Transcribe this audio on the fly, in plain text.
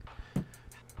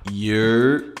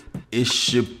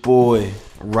It's your boy,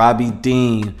 Robbie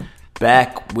Dean,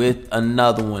 back with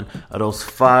another one of those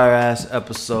fire-ass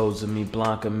episodes of Me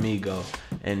Blanc Amigo.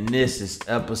 And this is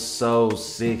episode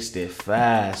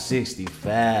 65.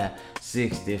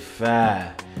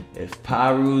 If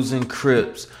Pyrus and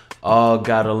Crips all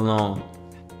got along.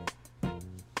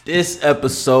 This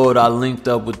episode, I linked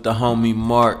up with the homie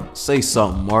Mark. Say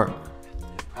something, Mark.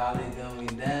 Probably gonna be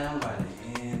down by the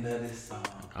end of this song.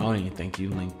 I don't even think you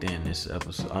linked in this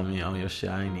episode. I mean, on your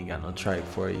shit, I ain't even got no track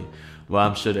for you. Well,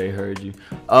 I'm sure they heard you.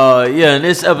 Yeah, in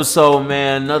this episode,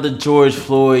 man, another George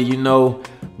Floyd, you know,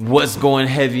 what's going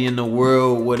heavy in the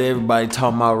world, what everybody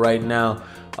talking about right now.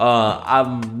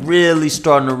 I'm really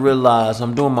starting to realize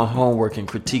I'm doing my homework and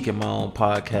critiquing my own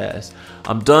podcast.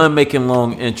 I'm done making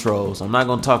long intros. I'm not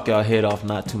going to talk y'all head off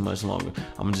not too much longer.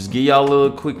 I'm going to just give y'all a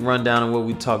little quick rundown of what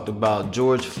we talked about.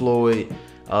 George Floyd,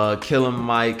 killing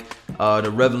Mike,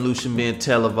 the revolution being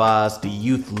televised, the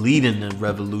youth leading the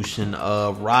revolution,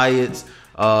 riots,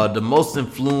 the most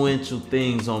influential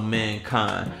things on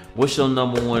mankind. What's your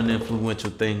number one influential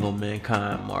thing on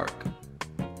mankind, Mark?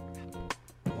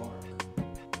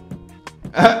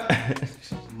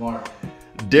 Mark.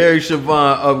 Derek Chauvin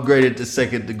upgraded to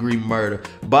second-degree murder.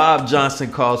 Bob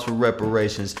Johnson calls for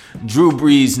reparations. Drew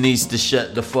Brees needs to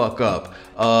shut the fuck up.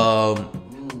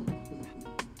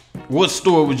 What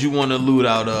store would you want to loot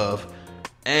out of?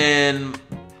 And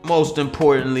most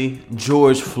importantly,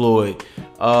 George Floyd.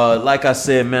 Like I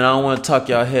said, man, I don't want to talk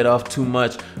y'all head off too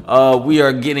much. We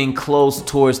are getting close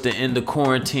towards the end of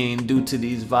quarantine due to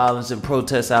these violence and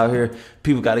protests out here.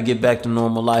 People got to get back to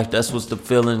normal life. That's what's the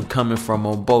feeling coming from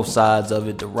on both sides of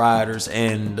it, the rioters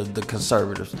and the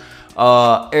conservatives.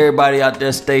 Everybody out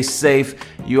there, stay safe.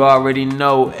 You already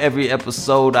know every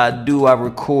episode I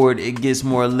record, it gets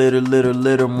more litter,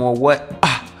 more what?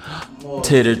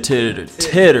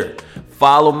 Titter.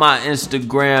 Follow my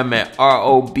Instagram at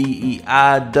ROBEIWHY.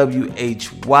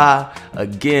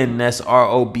 Again, that's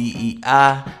ROBEIWHY.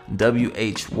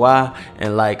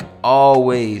 And like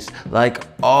always,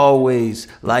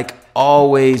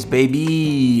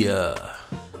 baby.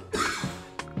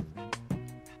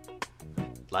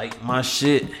 Like my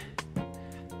shit,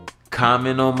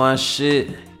 comment on my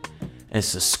shit, and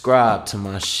subscribe to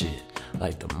my shit.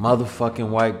 Like the motherfucking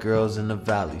white girls in the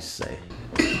valley say.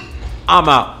 I'm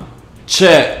out.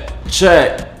 Check.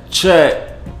 Say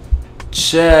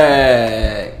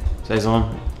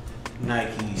something.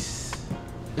 Nikes.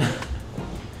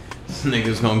 This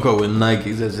nigga's gonna go with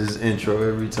Nikes as his intro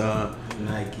every time.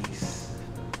 Nikes.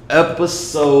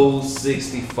 Episode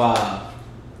 65.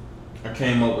 I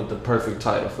came up with the perfect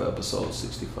title for episode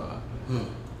 65.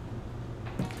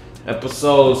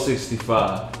 Episode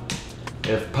 65.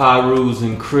 If Pyrus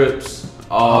and Crips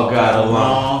all got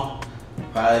along.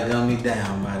 Probably gonna be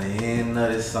down by the end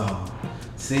of this song.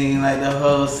 Seem like the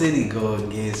whole city go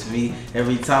against me.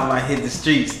 Every time I hit the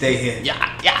streets, they hit.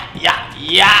 Yeah,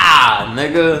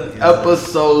 nigga. Yeah.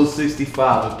 Episode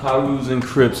 65. If Pyrus and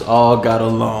Crips all got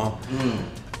along.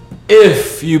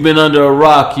 If you've been under a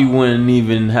rock, you wouldn't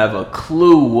even have a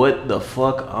clue what the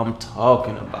fuck I'm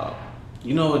talking about.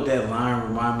 You know what that line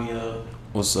remind me of?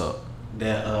 What's up?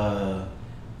 That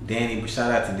Danny,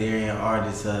 shout out to Darian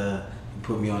Artist,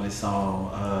 put me on this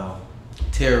song,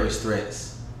 Terrorist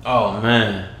Threats. Oh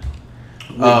man.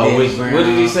 What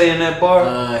did he say in that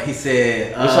bar? He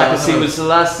said, wish I could see with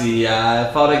Selassie. I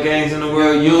fought the gangs in the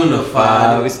world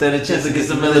unified. We stand a chance against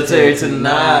the military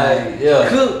tonight. Yeah.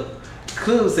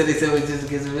 Clue said they said we just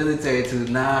against the military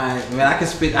tonight. Man, I can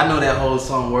spit. I know that whole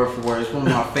song word for word. It's one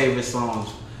of my favorite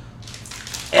songs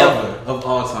ever of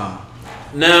all time.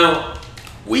 Now,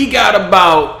 we got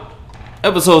about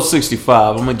episode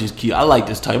 65. I'm gonna just keep. I like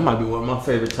this title. It might be one of my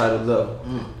favorite titles ever.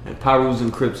 And Pyrus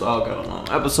and Crips all got along.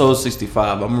 Episode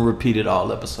 65. I'm gonna repeat it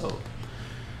all episode.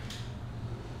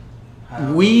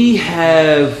 We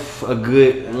have a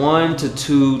good 1 to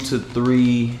 2 to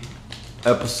 3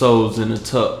 episodes in the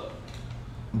tuck.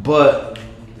 But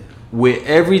with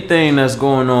everything that's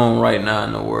going on right now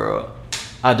in the world,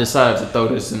 I decided to throw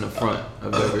this in the front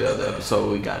of every other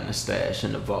episode we got in the stash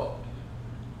in the vault.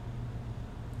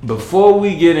 Before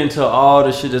we get into all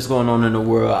the shit that's going on in the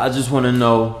world, I just want to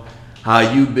know how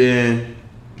you been,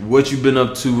 what you been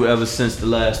up to ever since the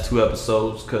last 2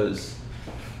 episodes, because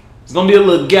it's going to be a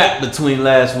little gap between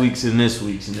last week's and this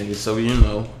week's, nigga. So, you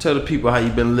know, tell the people how you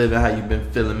been living, how you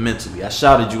been feeling mentally. I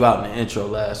shouted you out in the intro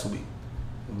last week.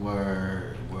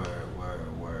 Word.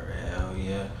 Hell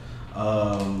yeah.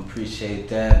 Appreciate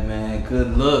that, man.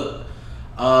 Good look.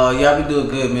 Y'all be doing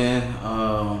good, man.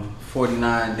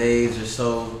 49 days or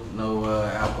so, no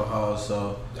alcohol,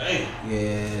 so dang.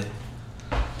 Yeah.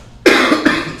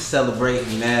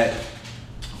 celebrating that.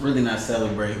 Really not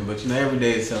celebrating, but every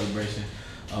day is celebration.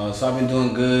 So I've been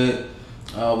doing good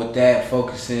with that,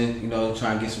 focusing,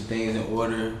 trying to get some things in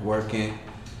order, working,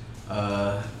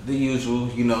 the usual,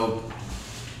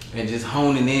 and just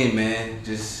honing in, man.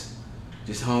 Just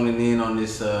honing in on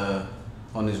this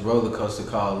roller coaster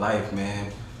called life,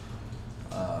 man.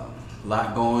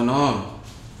 Lot going on.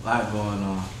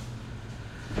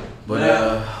 But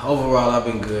overall, I've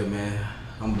been good, man.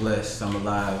 I'm blessed. I'm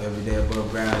alive. Every day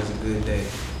above ground is a good day.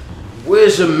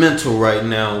 Where's your mental right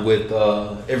now with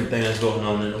everything that's going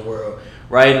on in the world?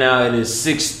 Right now, it is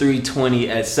 6/3/20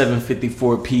 at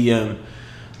 7:54 p.m.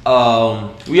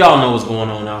 We all know what's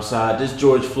going on outside. This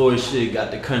George Floyd shit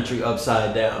got the country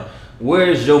upside down.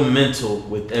 Where's your mental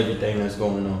with everything that's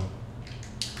going on?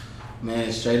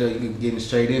 Man, straight up, you getting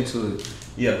straight into it.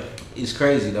 Yeah, it's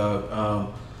crazy,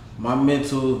 dog. My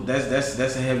mental, that's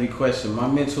a heavy question. My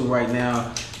mental right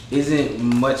now isn't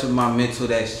much of my mental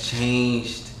that's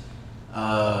changed.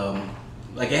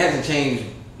 It hasn't changed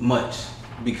much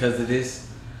because of this.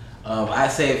 I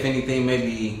say if anything,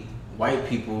 maybe white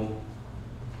people,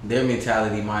 their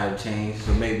mentality might have changed,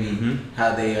 so maybe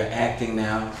how they are acting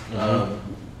now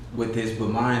with this. But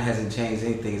mine hasn't changed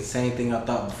anything. It's the same thing I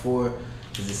thought before.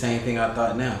 It's the same thing I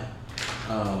thought now.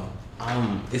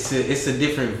 It's a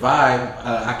different vibe.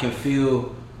 I can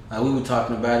feel. We were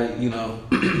talking about it,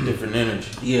 different energy.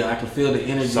 Yeah, I can feel the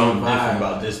energy. Something different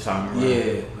about this time around.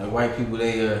 Yeah, like white people,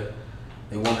 they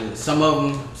want to. Some of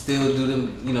them still do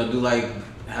do like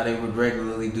how they would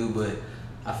regularly do, but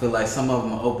I feel like some of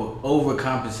them are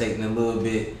overcompensating a little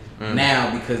bit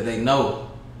now because they know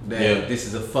that this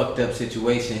is a fucked up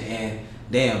situation, and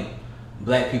damn,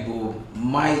 black people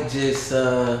might just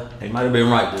they might have been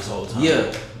right this whole time.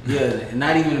 Yeah,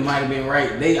 not even might have been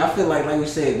right. I feel like we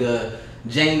said,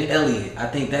 Jane Elliott. I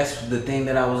think that's the thing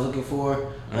that I was looking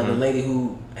for. The lady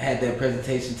who had that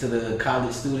presentation to the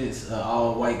college students,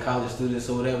 all white college students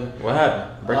or whatever. What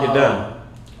happened? Break it down.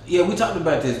 Yeah, we talked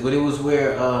about this, but it was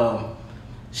where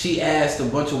she asked a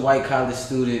bunch of white college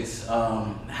students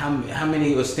how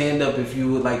many would stand up if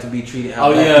you would like to be treated.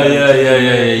 How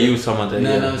yeah. You was talking about that.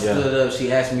 None of them stood up.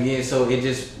 She asked me again, so it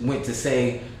just went to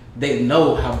say they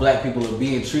know how black people are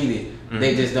being treated.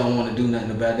 They just don't want to do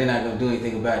nothing about it. They're not going to do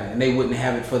anything about it, and they wouldn't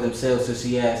have it for themselves. So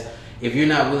she asked, if you're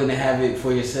not willing to have it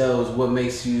for yourselves, what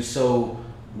makes you so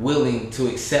willing to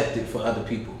accept it for other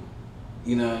people?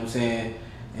 You know what I'm saying?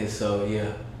 And so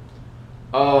yeah.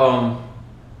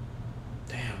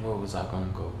 Damn, where was I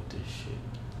gonna go with this shit?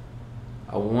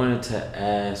 I wanted to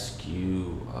ask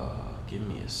you, give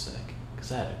me a second,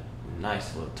 cause I had a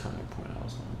nice little turning point I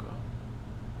was gonna go.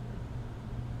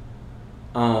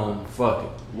 Fuck it.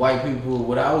 White people,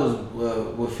 what I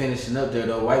was finishing up there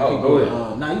though, white people, go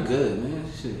ahead. Nah, you good, man,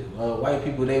 shit. White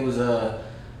people, they was,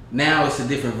 now it's a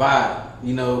different vibe,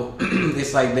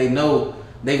 it's like they've known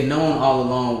all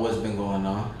along what's been going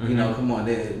on, come on,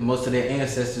 most of their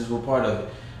ancestors were part of it.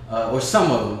 Or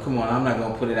some of them, come on, I'm not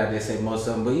going to put it out there and say most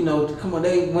of them, but come on,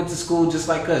 they went to school just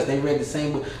like us. They read the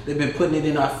same book. They've been putting it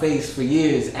in our face for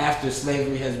years after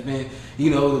slavery has been,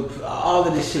 all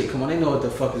of this shit. Come on, they know what the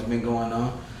fuck has been going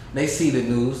on. They see the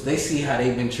news. They see how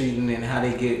they've been treating and how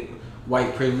they get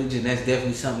white privilege, and that's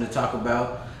definitely something to talk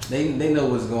about. They know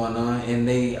what's going on, and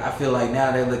I feel like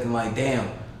now they're looking like, damn,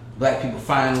 black people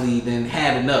finally then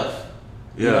had enough.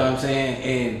 You know what I'm saying?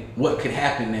 And what could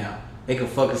happen now? They can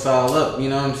fuck us all up, you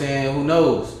know what I'm saying? Who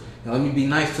knows? Let me be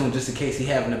nice to him just in case he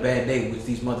having a bad day, which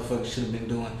these motherfuckers should have been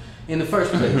doing in the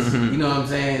first place. You know what I'm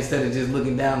saying? Instead of just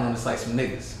looking down on us like some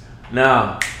niggas.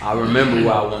 Now, I remember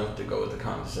where I wanted to go with the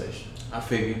conversation. I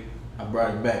figured. I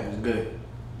brought it back. It was good.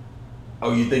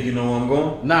 Oh, you think you know where I'm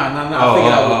going? Nah. I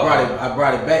figured I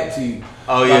brought it back to you.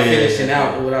 Oh, yeah. Finishing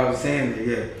out what I was saying there,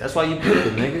 yeah. That's why you picked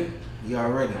it, nigga. You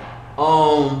already.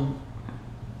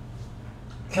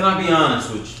 Can I be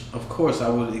honest with you? Of course, I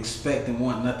would expect and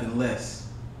want nothing less.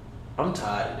 I'm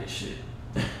tired of this shit.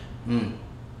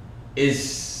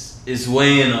 It's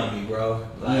weighing on me, bro.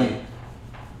 Like,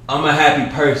 I'm a happy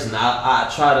person.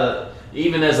 I try to,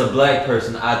 even as a black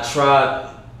person, I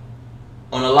try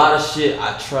on a lot of shit.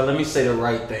 Let me say the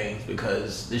right things,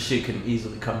 because this shit can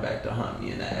easily come back to haunt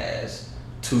me in the ass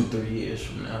 2-3 years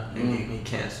from now and get me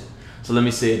canceled. So let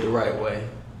me say it the right way.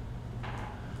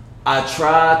 I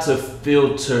try to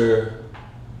filter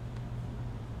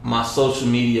my social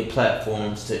media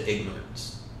platforms to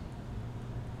ignorance.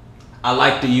 I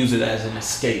like to use it as an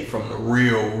escape from the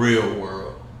real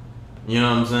world. You know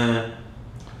what I'm saying?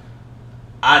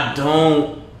 I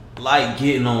don't like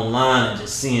getting online and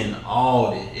just seeing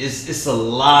all this. It's a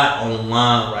lot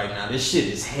online right now. This shit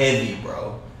is heavy,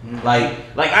 bro. Like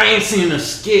I ain't seen a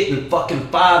skit in fucking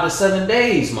 5 to 7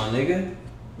 days, my nigga.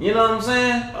 You know what I'm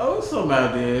saying? Oh, it's something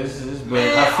out there.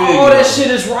 Man, I feel all that shit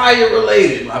is riot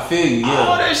related. I feel you. Yeah.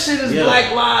 All that shit is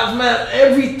Black Lives Matter.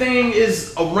 Everything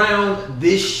is around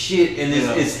this shit, and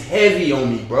it's heavy on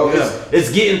me, bro. Yeah.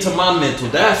 It's getting to my mental.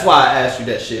 That's why I asked you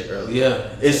that shit earlier. Yeah,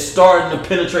 it's starting to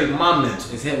penetrate my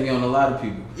mental. It's heavy on a lot of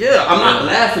people. Yeah, I'm not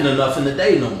laughing enough in the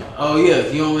day no more. Oh yeah,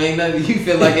 ain't nothing. You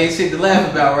feel like ain't shit to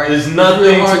laugh about, right? There's nothing.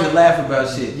 It's real hard to laugh about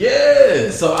shit.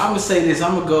 Yeah. So I'm gonna say this.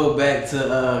 I'm gonna go back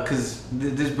to because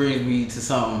this brings me to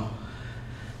something.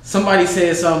 Somebody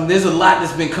said something. There's a lot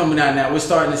that's been coming out now. We're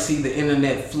starting to see the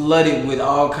internet flooded with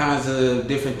all kinds of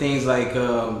different things, like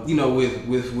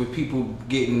with people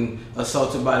getting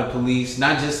assaulted by the police.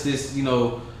 Not just this,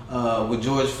 with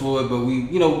George Floyd, but we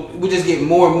just get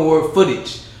more and more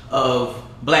footage of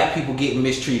Black people getting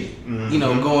mistreated.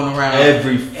 Mm-hmm. Going around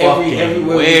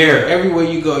everywhere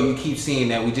you go, you keep seeing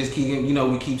that. We just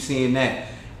keep seeing that.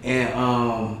 And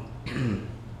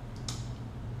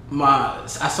I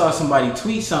saw somebody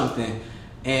tweet something,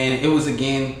 and it was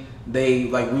again they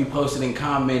like reposted and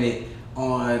commented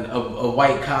on a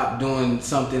white cop doing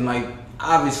something like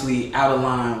obviously out of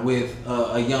line with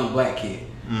a young Black kid.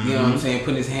 Mm-hmm. You know what I'm saying?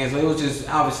 Putting his hands on it. It was just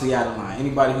obviously out of line.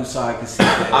 Anybody who saw it can see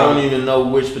that. I don't even know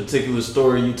which particular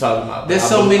story you talking about. There's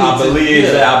so many. I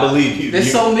believe you.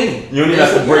 There's so many. You don't even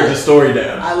have to break the story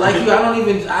down. I like you.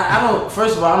 I don't.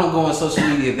 First of all, I don't go on social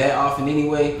media that often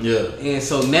anyway. Yeah. And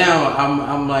so now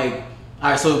I'm like,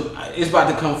 all right. So it's about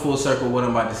to come full circle. What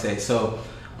I'm about to say. So,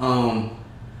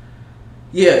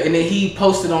 yeah. And then he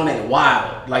posted on that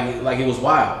wild, like it was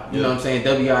wild. You know what I'm saying?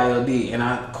 WILD. And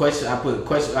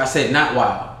I said not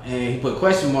wild. And he put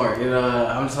question mark, and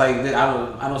I'm just like,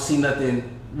 I don't see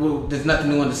nothing. Well, there's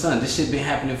nothing new in the sun. This shit been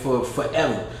happening for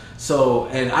forever. So,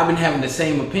 and I've been having the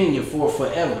same opinion for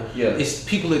forever. Yeah. It's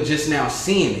people are just now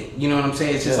seeing it. You know what I'm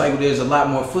saying? It's just like there's a lot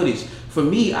more footage. For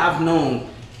me, I've known,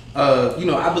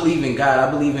 I believe in God. I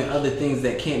believe in other things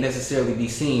that can't necessarily be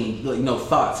seen.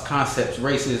 Thoughts, concepts,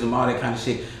 racism, all that kind of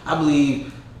shit. I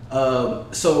believe.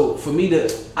 So for me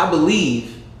I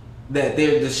believe that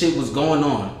the shit was going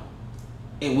on.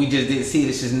 And we just didn't see it.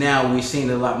 It's just now we're seeing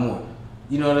it a lot more.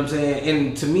 You know what I'm saying?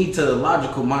 And to me, to the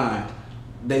logical mind,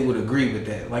 they would agree with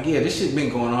that. Like, yeah, this shit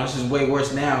been going on. It's just way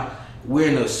worse now. We're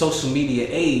in a social media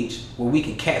age where we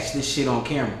can catch this shit on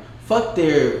camera. Fuck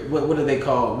their, what are they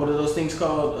called? What are those things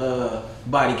called?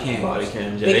 Body cams. Body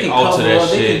cams. Yeah, they can alter that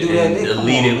shit and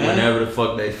delete it whenever the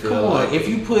fuck they feel. Come on, if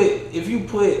you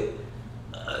put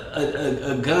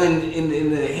a gun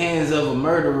in the hands of a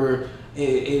murderer.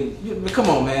 Come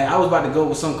on, man. I was about to go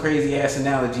with some crazy ass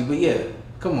analogy, but yeah,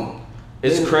 come on.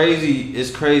 It's crazy. It's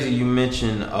crazy you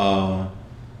mentioned. Hold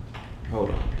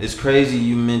on. It's crazy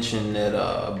you mentioned that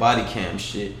body cam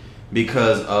shit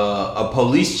because a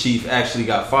police chief actually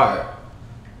got fired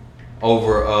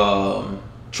over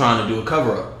trying to do a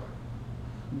cover up.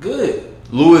 Good.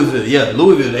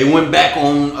 Louisville. They went back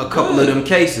on a couple of them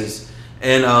cases,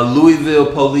 and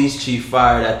Louisville police chief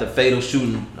fired at the fatal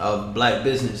shooting of Black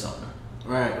business owner.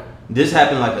 Right. This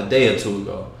happened like a day or two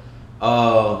ago.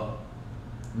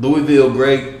 Louisville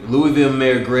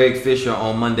Mayor Greg Fisher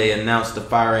on Monday announced the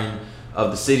firing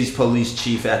of the city's police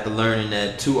chief after learning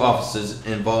that 2 officers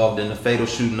involved in the fatal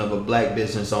shooting of a Black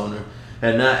business owner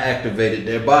had not activated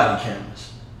their body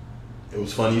cameras. It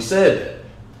was funny you said that.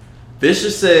 Fisher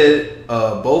said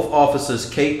both officers,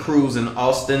 Kate Cruz and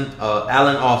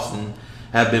Alan Austin,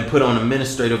 have been put on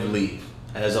administrative leave,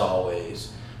 as always.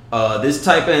 This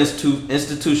type of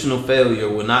institutional failure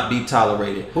will not be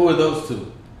tolerated. Who are those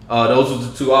 2? Those were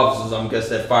the 2 officers, I'm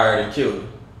guessing, that fired and killed him.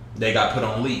 They got put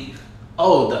on leave.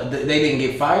 Oh, they didn't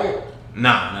get fired?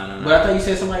 Nah. But I thought you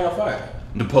said somebody got fired.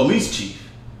 The police chief.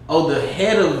 Oh, the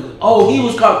head of... Oh, he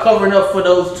was caught covering up for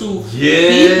those 2 people.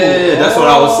 That's what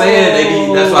I was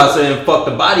saying. That's why I was saying fuck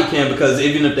the body cam, because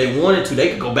even if they wanted to, they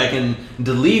could go back and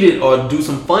delete it or do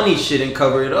some funny shit and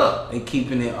cover it up. They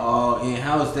keeping it all in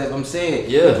house. That's what I'm saying.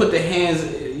 Yeah.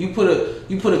 You put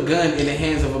a gun in the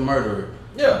hands of a murderer.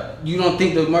 Yeah. You don't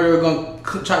think the murderer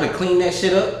gonna try to clean that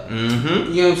shit up?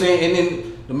 Mm-hmm. You know what I'm saying? And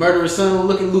then the murderer's son,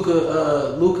 look at Luca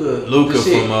from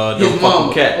his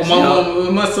mom. Cats.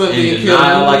 My son being killed.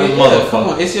 Like a motherfucker. Come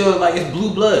on, it's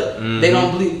blue blood. Mm-hmm. They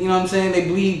don't bleed. You know what I'm saying? They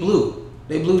bleed blue.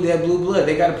 They bleed that blue blood.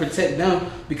 They gotta protect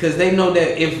them because they know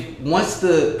that if once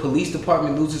the police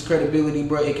department loses credibility,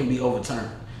 bro, it can be overturned.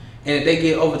 And if they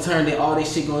get overturned, then all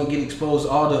this shit gonna get exposed.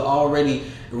 All the already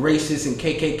racist and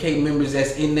KKK members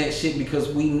that's in that shit, because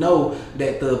we know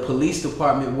that the police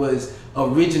department was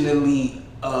originally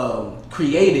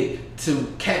created to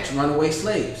catch runaway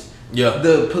slaves. Yeah.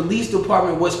 The police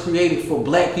department was created for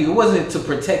Black people. It wasn't to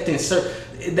protect and serve.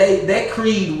 that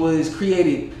creed was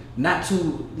created not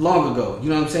too long ago. You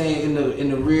know what I'm saying? In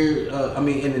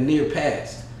the near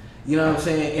past. You know what I'm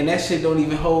saying? And that shit don't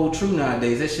even hold true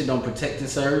nowadays. That shit don't protect and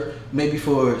serve. Maybe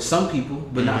for some people,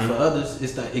 but not for others.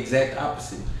 It's the exact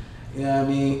opposite. You know what I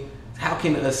mean? How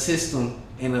can a system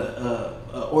and a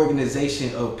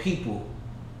organization of people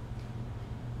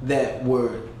that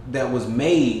was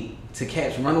made to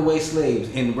catch runaway slaves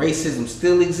and racism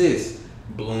still exists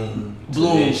bloom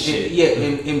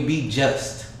and be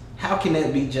just? How can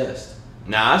that be just?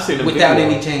 Now I seen a without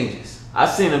video, any changes. I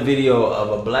seen a video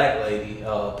of a black lady,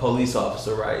 police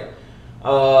officer, right?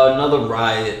 Another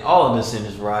riot. All of this in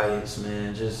is riots,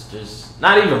 man. Just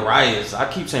not even riots.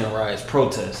 I keep saying riots.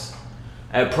 Protests.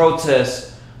 At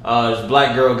protests, this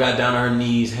black girl got down on her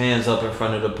knees, hands up in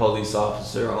front of the police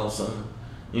officer on some,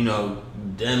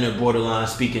 damn near borderline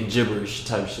speaking gibberish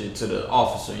type shit to the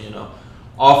officer.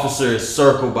 Officer is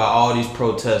circled by all these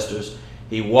protesters.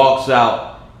 He walks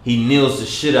out. He kneels the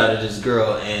shit out of this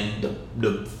girl, and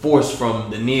the force from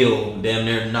the kneel damn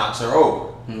near knocks her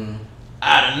over.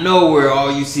 Out of nowhere,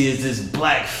 all you see is this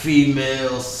black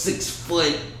female, 6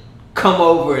 foot, come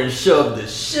over and shove the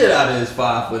shit out of his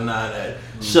 5'9" ass.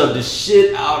 Shove the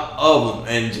shit out of him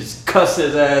and just cuss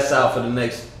his ass out for the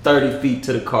next 30 feet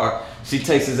to the car. She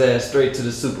takes his ass straight to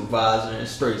the supervisor and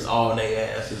straights all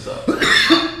their asses up.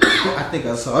 I think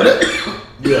I saw that.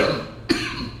 Yeah.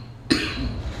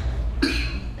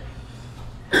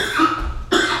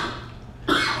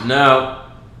 Now,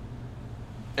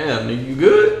 damn, nigga, you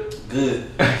good? Good.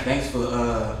 Thanks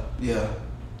for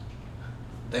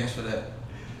Thanks for that.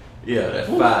 Yeah, that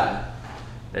fire.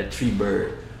 That tree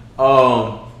bird.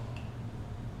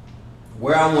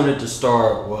 Where I wanted to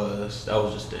start that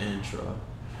was just the intro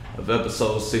of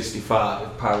episode 65,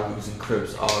 if Pirates and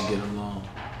Crips all get along.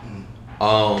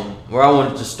 Where I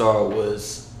wanted to start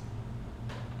was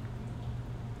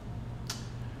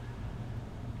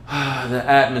the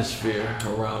atmosphere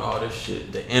around all this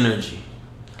shit, the energy.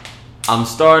 I'm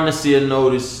starting to see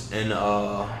notice and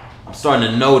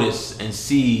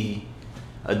see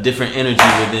a different energy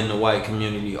within the white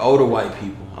community, older white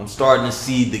people. I'm starting to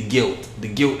see the guilt. The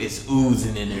guilt is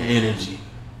oozing in their energy.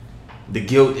 The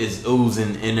guilt is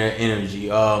oozing in their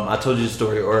energy. I told you the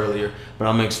story earlier, but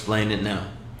I'm gonna explain it now.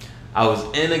 I was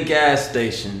in a gas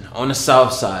station on the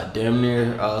south side, damn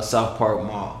near South Park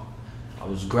Mall. I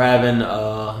was grabbing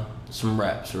some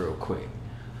wraps real quick.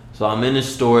 So I'm in the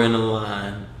store in the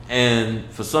line, and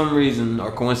for some reason,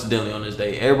 or coincidentally on this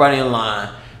day, everybody in line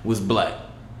was black.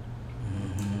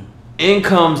 In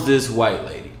comes this white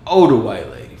lady, older white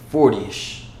lady,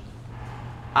 40-ish.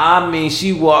 I mean,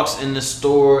 she walks in the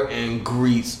store and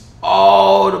greets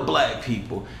all the black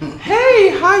people. Hey,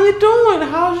 how you doing?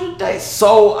 How's your day?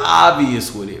 So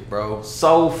obvious with it, bro.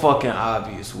 So fucking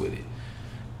obvious with it.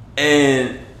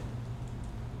 And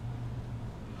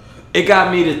it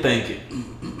got me to thinking,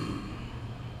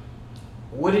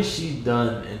 what has she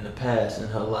done in the past in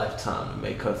her lifetime to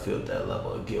make her feel that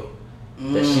level of guilt?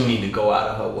 That she need to go out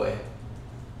of her way?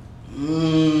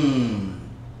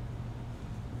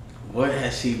 What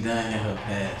has she done in her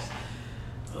past?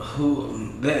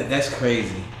 That's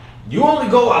crazy. You only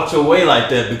go out your way like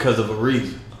that because of a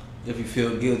reason. If you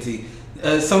feel guilty.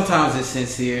 Sometimes it's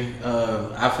sincere.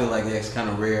 I feel like that's kind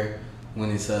of rare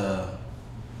when it's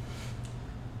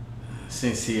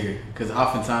sincere. Because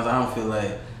oftentimes I don't feel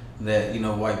like that,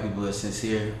 white people are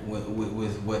sincere with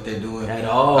what they're doing at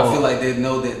all. I feel like they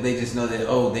just know that,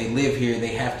 they live here,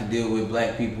 they have to deal with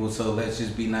black people, so let's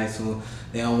just be nice to them.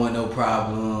 They don't want no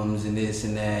problems and this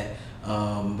and that.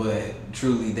 But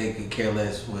truly, they could care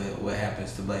less what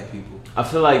happens to black people. I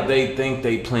feel like they think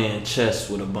they playing chess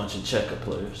with a bunch of checker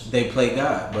players. They play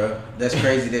God, bro. That's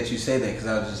crazy that you say that, because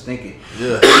I was just thinking.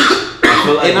 Yeah.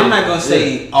 And I'm not gonna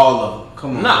say all of them.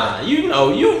 Come on. Nah, like, you know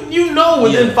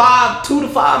within 2 to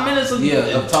 5 minutes of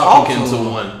talking to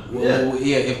one. Well,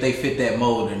 if they fit that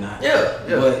mold or not. Yeah.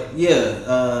 But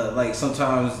like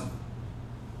sometimes,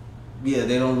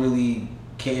 they don't really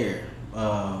care.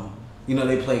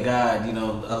 They play God,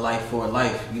 a life for a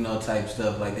life, type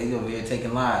stuff. Like they over here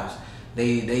taking lives.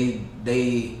 They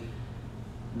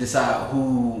decide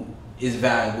who is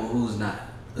valuable, who's not.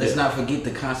 Let's not forget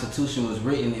the Constitution was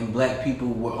written and black people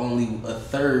were only a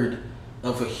third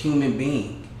of a human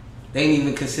being. They didn't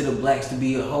even consider blacks to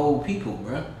be a whole people,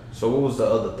 bro. So what was the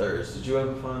other thirds? Did you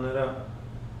ever find that out?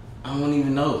 I don't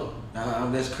even know.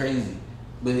 That's crazy.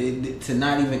 But to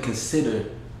not even consider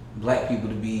black people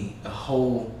to be a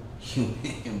whole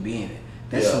human being,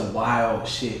 that's some wild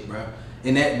shit, bro.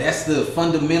 And that's the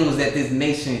fundamentals that this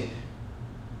nation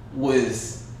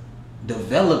was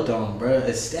developed on, bro,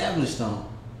 established on.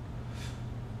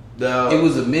 It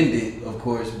was amended, of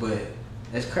course, but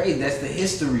that's crazy. That's the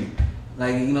history.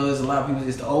 Like, you know, there's a lot of people.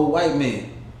 It's the old white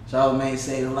men. Charlamagne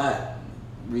said a lot.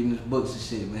 Reading his books and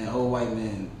shit, man. Old white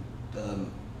man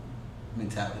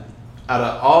mentality. Out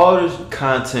of all the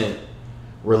content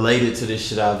related to this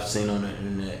shit I've seen on the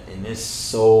internet, and it's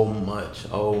so much.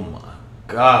 Oh my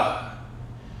God.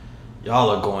 Y'all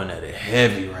are going at it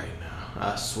heavy right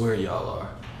now. I swear y'all are.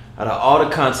 Out of all the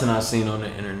content I've seen on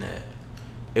the internet,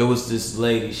 it was this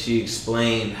lady. She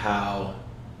explained how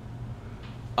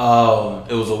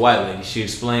it was a white lady. She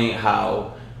explained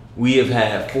how we have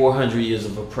had 400 years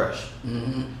of oppression.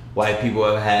 Mm-hmm. White people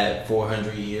have had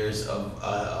 400 years of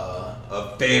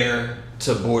fair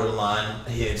to borderline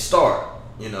head start.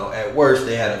 You know, at worst,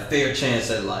 they had a fair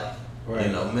chance at life. Right.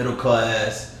 You know, middle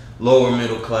class, lower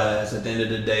middle class. At the end of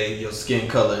the day, your skin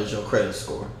color is your credit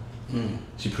score. Mm.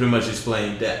 She pretty much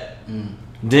explained that. Mm.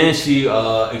 Then she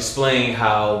explained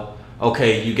how,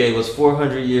 okay, you gave us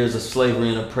 400 years of slavery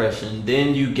and oppression.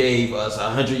 Then you gave us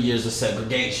 100 years of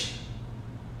segregation.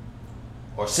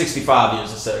 Or 65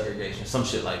 years of segregation, some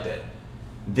shit like that.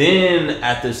 Then,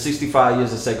 after 65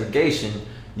 years of segregation,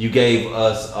 you gave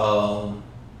us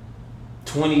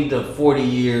 20 to 40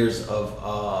 years of,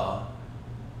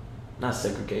 not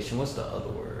segregation, what's the other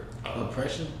word?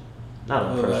 Oppression?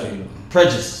 Not oppression.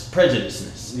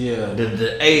 Prejudiceness. Yeah.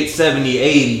 The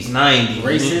 70s, 80s, 90s.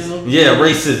 Racism? Yeah,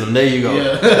 racism. There you go.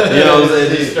 Yeah. You know what I'm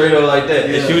saying? Just straight up like that.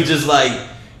 Yeah. And she was just like,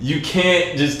 you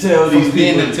can't just tell from these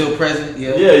then people until present.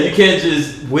 Yeah. Yeah, you can't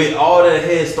just, with all the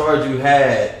head start you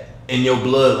had in your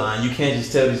bloodline, you can't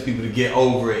just tell these people to get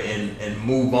over it and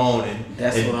move on what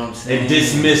I'm saying. And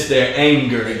dismiss their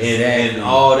anger and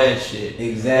all that shit.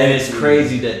 Exactly. And it's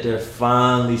crazy that they're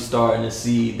finally starting to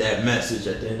see that message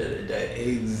at the end of the day.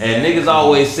 Exactly. And niggas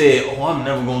always said, "Oh, I'm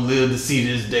never gonna live to see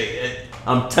this day."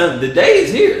 I'm telling, the day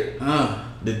is here.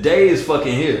 The day is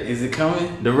fucking here. Is it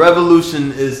coming? The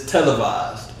revolution is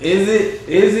televised. Is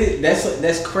it?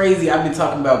 That's crazy. I've been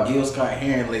talking about Gil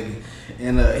Scott-Heron lately,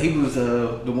 and he was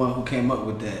the one who came up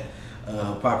with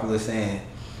that popular saying.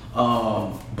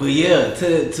 But yeah,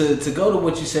 to go to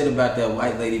what you said about that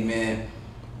white lady, man,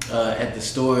 at the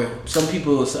store. Some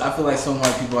people, I feel like some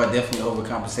white people are definitely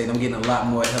overcompensating. I'm getting a lot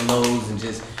more hellos and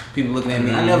just people looking at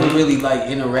me. I never really like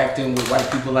interacting with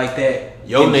white people like that.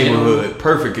 Your neighborhood,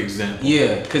 perfect example.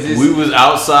 Yeah, because we was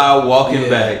outside walking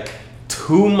back.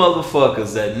 Two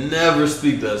motherfuckers that never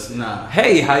speak to us. Nah.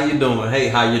 Hey, how you doing? Hey,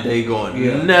 how your day going?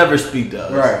 Yeah. Never speak to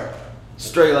us. Right.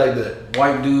 Straight like that.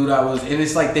 White dude, and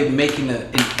it's like they're making an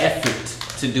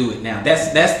effort to do it now.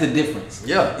 That's the difference.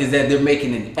 Yeah. Is that they're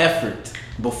making an effort.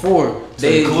 Before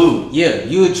they include. Yeah,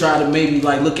 you would try to maybe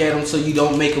like look at them so you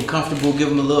don't make them comfortable, give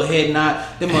them a little head nod.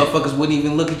 Them motherfuckers wouldn't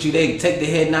even look at you. They take the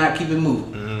head nod, keep it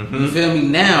moving. Mm-hmm. You feel me?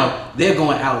 Now they're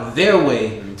going out their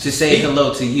way to say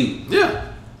hello to you. Yeah.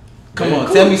 Come on,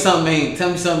 cool. Tell me something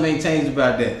ain't changed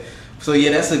about that. So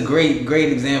yeah, that's a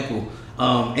great example.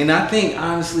 And I think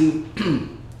honestly,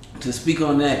 to speak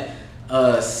on that,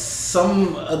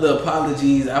 some of the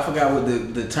apologies, I forgot what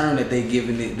the term that they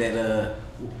given it. That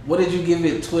what did you give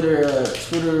it? Twitter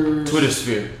sphere.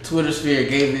 Twitter sphere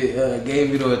gave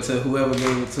it or to whoever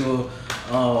gave it to them.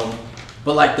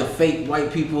 But like the fake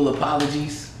white people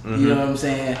apologies, you know what I'm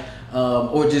saying?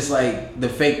 Or just like the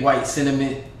fake white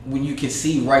sentiment. When you can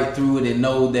see right through it and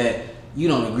know that you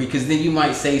don't agree, because then you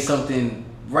might say something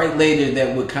right later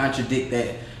that would contradict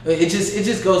that. It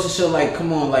just goes to show, like,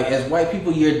 come on, like as white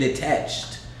people, you're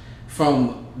detached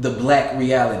from the black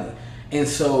reality, and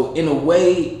so in a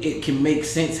way, it can make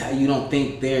sense how you don't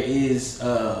think there is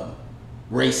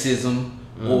racism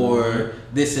or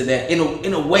this or that.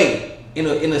 In a way, in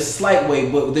a slight way,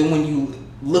 but then when you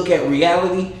look at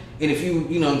reality. And if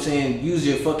you know what I'm saying, use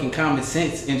your fucking common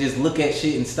sense and just look at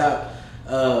shit and stop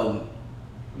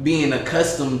being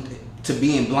accustomed to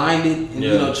being blinded and,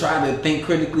 you know, try to think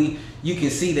critically, you can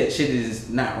see that shit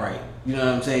is not right. You know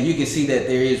what I'm saying? You can see that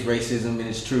there is racism and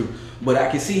it's true. But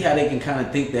I can see how they can kind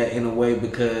of think that in a way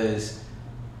because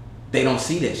they don't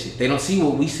see that shit. They don't see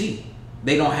what we see.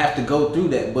 They don't have to go through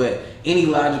that. But any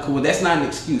logical, that's not an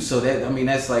excuse. So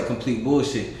that's like complete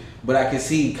bullshit. But I can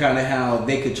see kind of how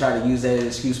they could try to use that as an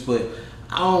excuse. But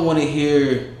I don't want to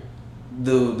hear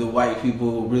the white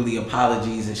people really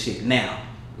apologies and shit now.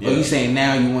 Yeah. Or you saying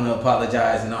now you want to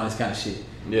apologize and all this kind of shit.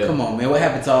 Yeah. Come on, man. What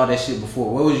happened to all that shit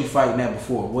before? What was you fighting at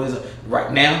before? What is it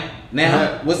right now?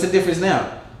 What's the difference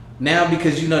now? Now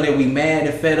because you know that we mad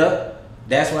and fed up.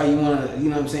 That's why you want to, you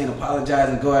know what I'm saying, apologize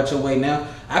and go out your way now.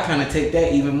 I kind of take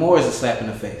that even more as a slap in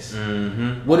the face.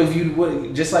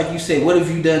 Mm-hmm. Just like you said, what have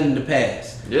you done in the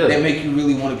past that make you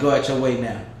really want to go out your way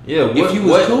now? Yeah, if you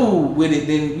was cool with it,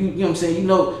 then you know what I'm saying. You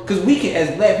know, because we can,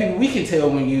 as black people, we can tell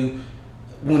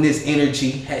when this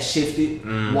energy has shifted,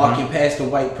 walking past a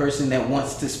white person that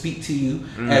wants to speak to you,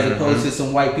 as opposed to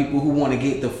some white people who want to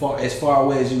get as far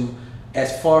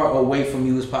away from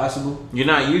you as possible. You're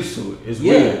not used to it. It's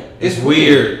weird. It's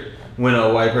weird when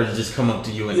a white person just come up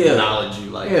to you and acknowledge you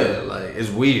like that. Like, it's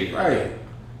weird. Right.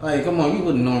 Like, come on, you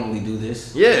wouldn't normally do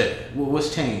this. Yeah.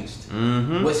 What's changed?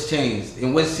 What's changed?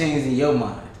 And what's changed in your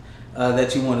mind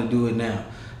that you want to do it now?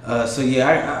 So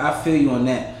yeah, I feel you on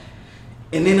that.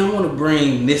 And then I want to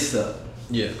bring this up.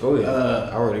 Yeah, go ahead.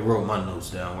 I already wrote my notes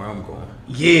down where I'm going.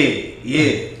 Yeah.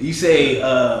 You say,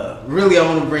 really, I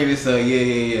want to bring this up.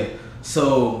 Yeah.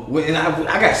 So, and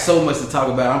I got so much to talk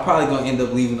about. I'm probably going to end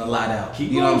up leaving a lot out.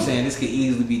 You know what I'm saying? This could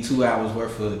easily be 2 hours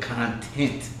worth of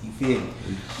content. You feel me?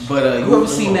 But you ever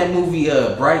seen that movie,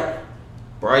 Bright?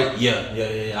 Bright?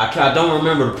 Yeah. I don't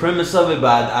remember the premise of it,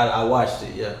 but I watched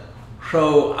it, yeah.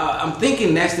 So I'm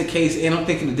thinking that's the case, and I'm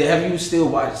thinking, have you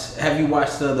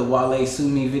watched the Wale Sue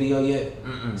Me video yet?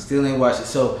 Still ain't watched it.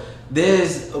 So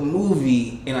there's a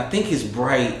movie, and I think it's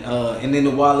Bright, and then the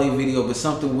Wale video, but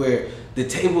something where the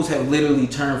tables have literally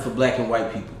turned for black and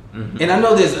white people. And I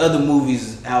know there's other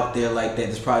movies out there like that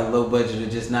that's probably low budget or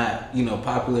just not,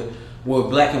 popular, where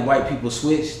black and white people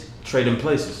switched. Trading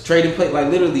places. Like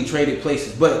literally traded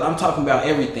places. But I'm talking about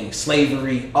everything,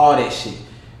 slavery, all that shit.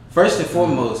 First and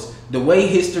foremost, the way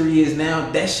history is now,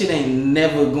 that shit ain't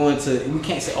never going to, we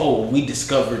can't say, oh, we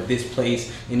discovered this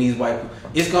place and these white people.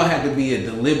 It's going to have to be a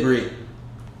deliberate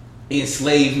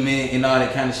enslavement and all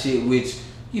that kind of shit, which,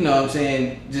 you know what I'm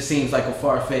saying, just seems like a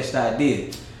far-fetched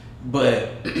idea. But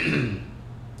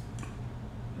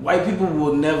white people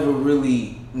will never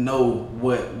really know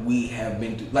what we have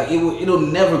been through. Like, it'll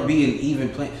never be an even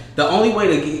playing. The only way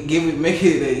to make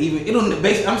it an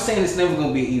even, I'm saying it's never going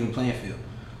to be an even playing field.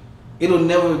 It'll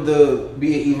never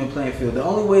be an even playing field. The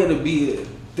only way to be,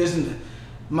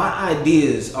 my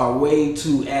ideas are way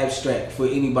too abstract for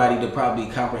anybody to probably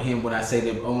comprehend when I say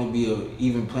there'll only be an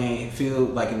even playing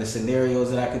field, like in the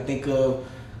scenarios that I could think of.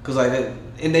 Cause like that,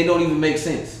 and they don't even make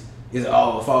sense. If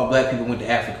all black people went to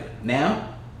Africa. Now?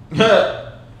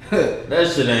 that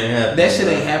shit ain't happening. That shit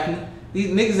ain't happening.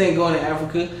 These niggas ain't going to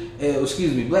Africa.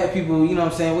 Black people, you know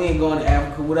what I'm saying? We ain't going to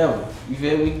Africa, whatever. You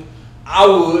feel me? I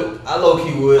would. I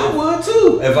low-key would. I would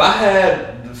too. If I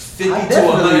had 50 to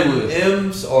 100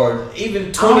 M's or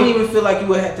even 20. I don't even feel like you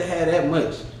would have to have that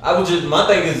much. My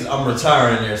thing is I'm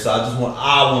retiring there, so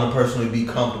I want to personally be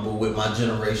comfortable with my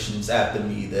generations after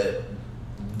me that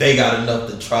they got enough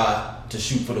to try to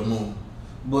shoot for the moon.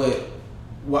 But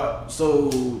what? So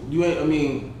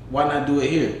why not do it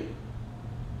here?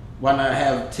 Why not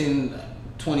have 10,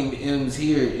 20 M's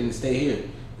here and stay here?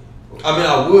 I mean,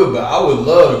 I would, but I would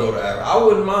love to go to Africa. I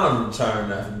wouldn't mind retiring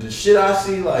after. The shit I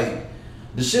see,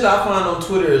 the shit I find on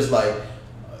Twitter is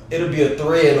it'll be a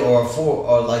thread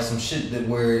or like some shit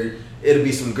where it'll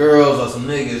be some girls or some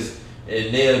niggas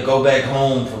and they'll go back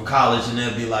home from college and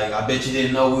they'll be like, I bet you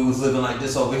didn't know we was living like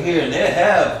this over here. And they'll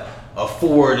have a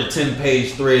 4 to 10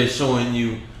 page thread showing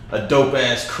you a dope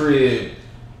ass crib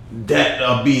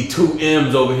that'll be 2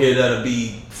 M's over here that'll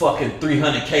be fucking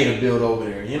 $300K to build over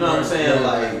there. You know what I'm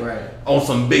saying? Right. On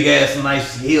some big ass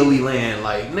nice hilly land.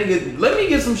 Like, nigga, let me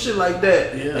get some shit like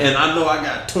that. Yeah. And I know I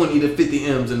got 20 to 50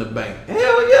 M's in the bank.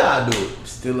 Hell yeah, I do it.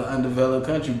 Still an undeveloped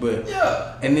country, but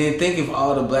yeah. And then think if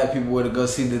all the black people were to go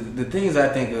see the things I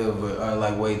think of are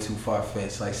like way too far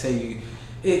fetched. Like say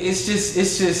it's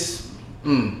just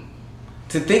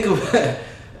to think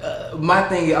of my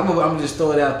thing. I'm just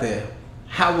throw it out there.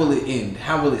 How will it end?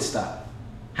 How will it stop?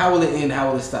 How will it end?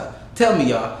 How will it stop? Tell me,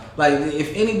 y'all. Like,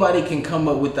 if anybody can come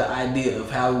up with the idea of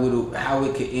how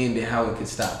it could end and how it could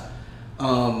stop.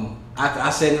 I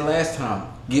said it last time.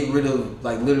 Get rid of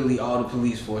literally all the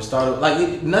police force.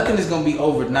 Nothing is gonna be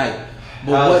overnight.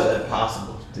 But how is that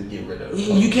possible to get rid of?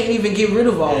 You can't even get rid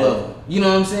of all of them. You know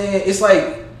what I'm saying? It's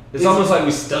like it's almost like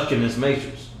we stuck in this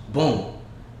matrix. Boom.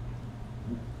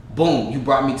 You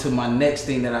brought me to my next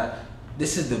thing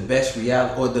this is the best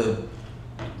reality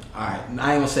alright, I ain't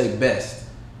gonna say best,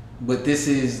 but this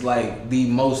is like the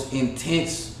most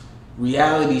intense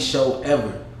reality show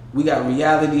ever. We got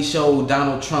reality show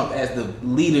Donald Trump as the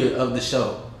leader of the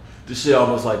show. This shit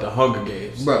almost like the Hunger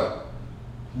Games. Bruh.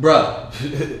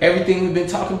 Everything we've been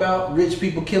talking about, rich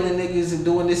people killing niggas and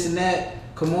doing this and that.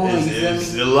 Come on, you feel me?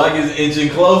 It's like it's inching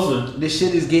closer. This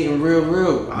shit is getting real.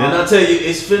 Then I tell you,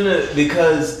 it's finna,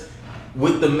 because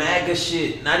with the MAGA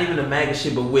shit, not even the MAGA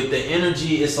shit, but with the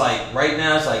energy, it's like, right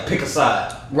now, it's like, pick a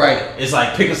side. Right. It's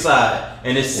like, pick a side.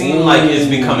 And it seems like it's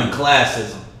becoming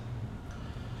classism.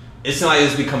 It's like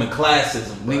it's becoming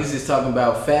classism. Bro. Niggas is talking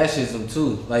about fascism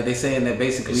too. Like they saying that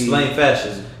basically. Explain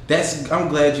fascism. I'm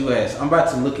glad you asked. I'm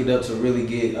about to look it up to really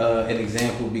get an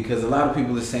example because a lot of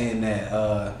people are saying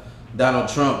that Donald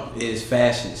Trump is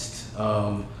fascist.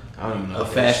 I don't even know. A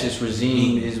fascist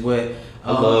regime is what.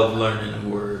 I love learning the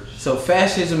words. So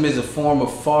fascism is a form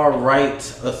of far right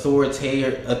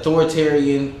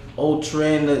authoritarian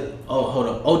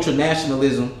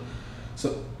ultranationalism.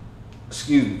 So,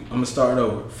 excuse me, I'm gonna start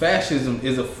over. Fascism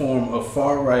is a form of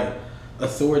far right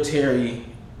authoritarian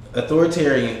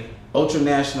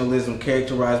ultranationalism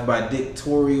characterized by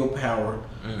dictatorial power,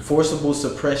 forcible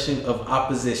suppression of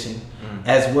opposition,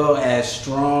 as well as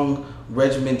strong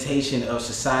regimentation of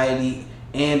society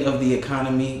and of the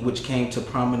economy, which came to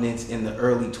prominence in the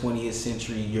early 20th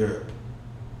century Europe.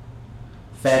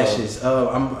 Fascist.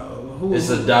 It's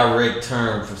a direct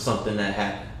term for something that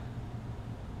happened.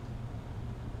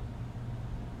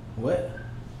 What?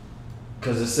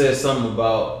 Because it says something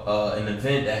about an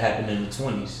event that happened in the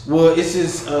 20s. Well, it's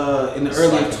just in the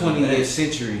early 20th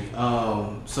century.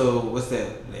 So what's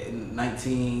that?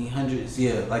 1900s?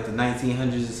 Yeah, like the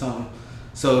 1900s or something.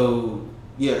 So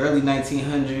yeah, early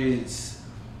 1900s.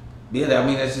 Yeah, I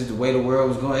mean that's just the way the world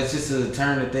was going. It's just a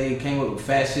term that they came up with,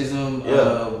 fascism.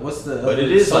 Yeah. What's the? But it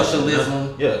is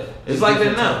socialism. Like yeah, it's like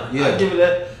that now. Yeah, I give it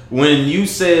that. When you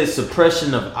said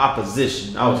suppression of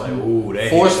opposition, I was like, ooh, that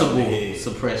forcible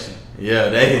suppression. Yeah,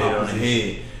 they hit it on the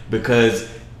head. Because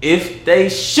if they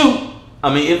loot,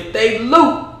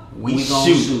 we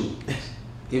shoot.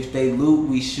 If they loot,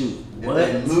 we shoot. What?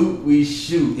 If they loot, we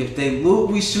shoot. If they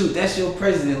loot, we shoot. That's your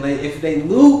president, like. If they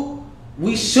loot,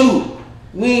 we shoot.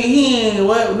 He ain't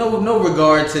what? No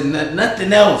regard to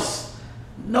nothing else.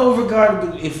 No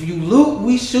regard. If you loot,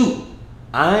 we shoot.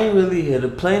 I ain't really here to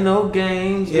play no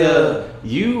games, girl.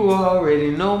 You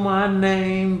already know my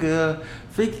name, girl.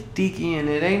 Freaky deaky and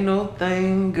it ain't no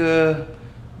thing, girl.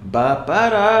 Ba ba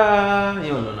da.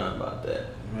 You don't know nothing about that.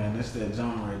 Man, that's that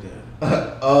John right there.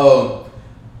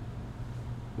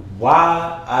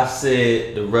 Why I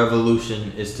said the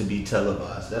revolution is to be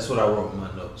televised. That's what I wrote in my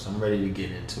notes. I'm ready to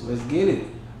get into it. Let's get it.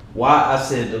 Why I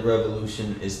said the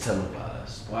revolution is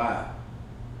televised. Why?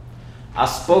 I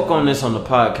spoke on this on the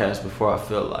podcast before, I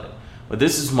feel like. But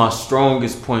this is my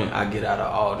strongest point I get out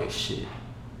of all this shit.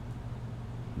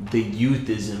 The youth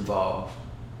is involved.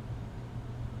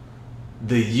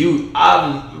 The youth,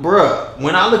 bruh,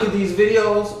 when I look at these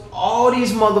videos, all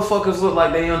these motherfuckers look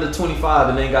like they under 25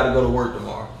 and they ain't gotta go to work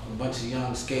tomorrow. A bunch of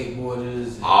young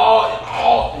skateboarders. Of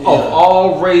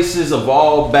all races, of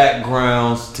all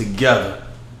backgrounds together.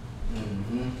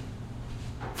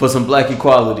 For some black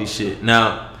equality shit.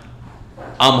 Now,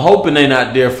 I'm hoping they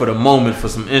not there for the moment for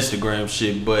some Instagram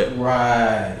shit, but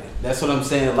right. That's what I'm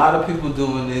saying. A lot of people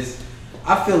doing this.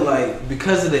 I feel like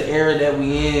because of the era that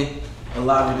we in, a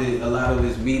lot of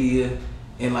this media,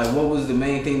 and like what was the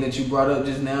main thing that you brought up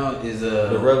just now is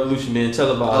the revolution being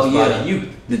televised by the youth.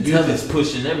 The youth is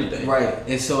pushing everything. Right.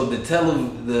 And so the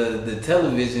television,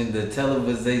 the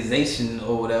televisation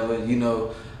or whatever,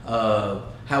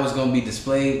 how it's gonna be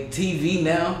displayed. TV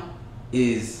now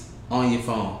is on your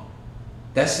phone.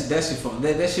 That's your phone.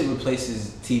 That shit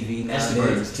replaces TV now.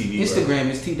 Instagram is TV. Instagram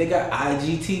is TV. They got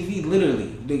IGTV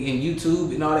literally, and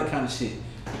YouTube and all that kind of shit.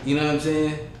 You know what I'm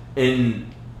saying? And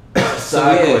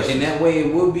in that way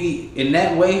it would be. In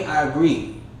that way, I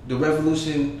agree. The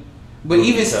revolution, but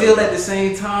even still, at the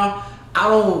same time, I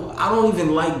don't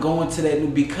even like going to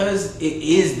that because it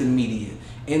is the media.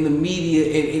 And the media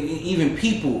and even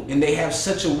people, and they have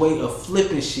such a way of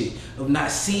flipping shit, of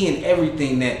not seeing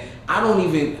everything that I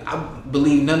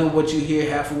believe none of what you hear,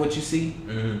 half of what you see,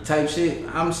 type shit.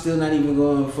 I'm still not even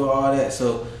going for all that.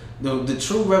 So the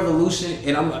true revolution,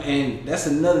 and that's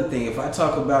another thing. If I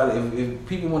talk about it, if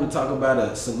people want to talk about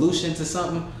a solution to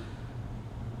something,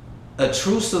 a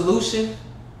true solution,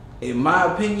 in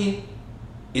my opinion,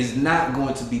 is not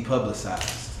going to be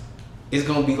publicized. It's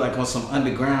going to be like on some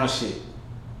underground shit.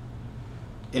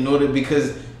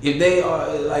 Because if they are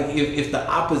like, if the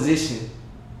opposition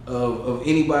of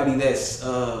anybody that's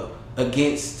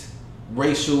against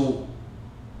racial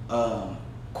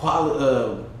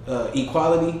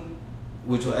equality,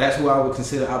 which that's who I would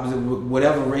consider opposite,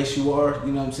 whatever race you are,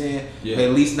 you know what I'm saying? Yeah. But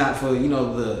at least not for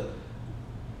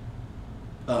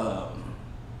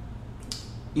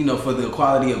for the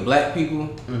equality of black people,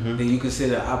 then you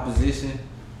consider opposition.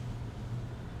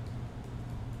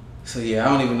 So yeah, I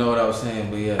don't even know what I was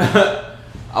saying, but yeah.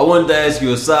 I wanted to ask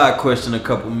you a side question a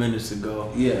couple minutes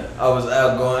ago. Yeah. I was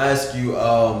going to ask you,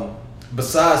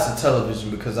 besides the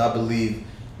television, because I believe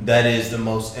that is the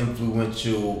most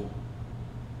influential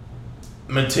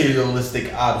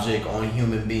materialistic object on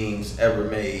human beings ever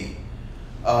made.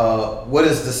 What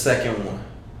is the second one?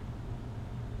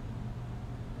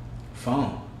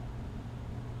 Phone.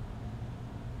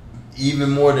 Even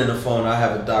more than a phone, I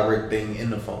have a direct thing in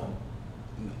the phone.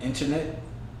 Internet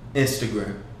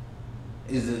Instagram.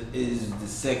 is the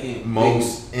second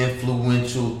Most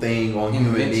influential thing on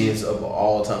human beings of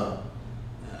all time.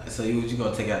 So you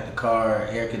gonna take out the car,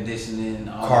 air conditioning,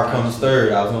 all Car comes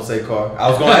third. I was gonna say car. I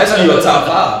was gonna ask you your top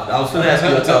five. I was gonna ask you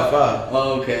your top five.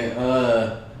 Oh, okay.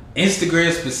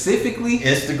 Instagram specifically.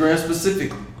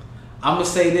 I'm gonna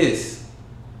say this.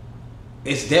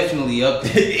 It's definitely up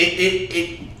there.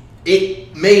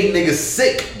 It made niggas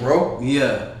sick, bro.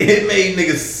 Yeah. It made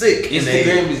niggas sick.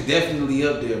 Instagram is definitely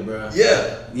up there, bro.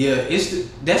 Yeah. Yeah.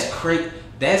 That's crazy.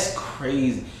 That's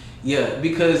crazy. Yeah,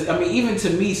 because I mean, even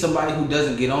to me, somebody who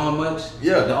doesn't get on much,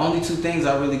 the only two things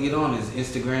I really get on is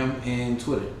Instagram and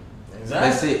Twitter. Exactly.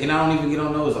 That's it, and I don't even get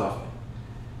on those often.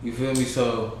 You feel me?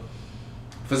 So,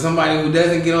 for somebody who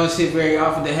doesn't get on shit very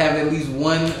often, to have at least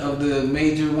one of the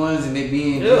major ones, and it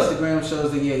being Instagram,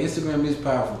 shows that Instagram is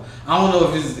powerful. I don't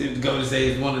know if it's go to say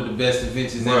it's one of the best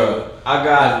inventions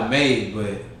ever made,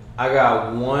 but I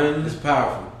got one. It's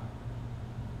powerful.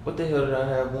 What the hell did I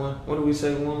have one? What did we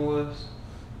say one was?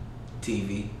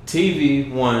 TV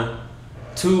 1,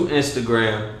 2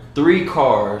 Instagram, 3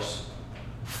 cars,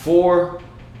 4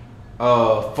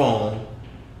 phone,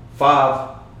 5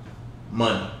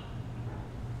 money.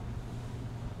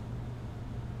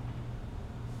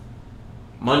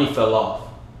 Money fell off.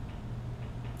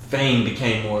 Fame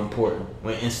became more important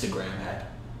when Instagram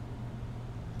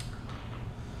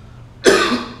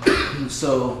happened.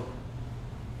 So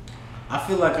I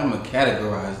feel like I'm gonna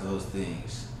categorize those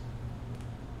things.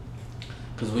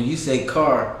 Because when you say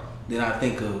car, then I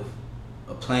think of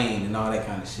a plane and all that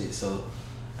kind of shit. So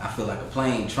I feel like a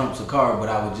plane trumps a car, but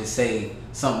I would just say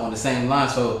something on the same line.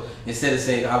 So instead of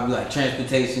saying, I would be like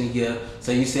transportation, yeah.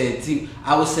 So you said,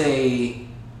 I would say,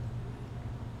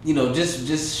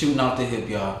 just shooting off the hip,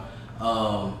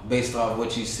 y'all. Based off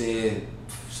what you said,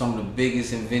 some of the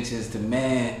biggest inventions to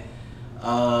man,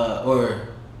 or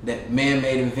that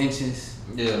man-made inventions.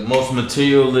 Yeah, most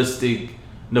materialistic,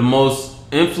 the most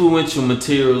influential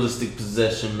materialistic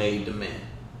possession made to man.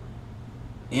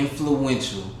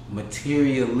 Influential,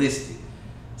 materialistic.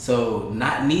 So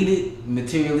not needed,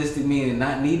 materialistic meaning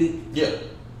not needed? Yeah.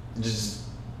 Just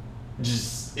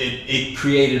it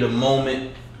created a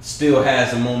moment, still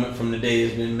has a moment from the day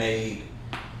it's been made,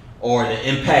 or the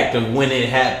impact of when it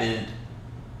happened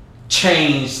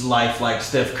changed life, like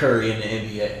Steph Curry in the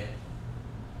NBA.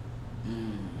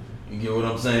 You get what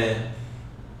I'm saying?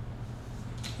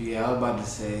 Yeah, I was about to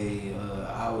say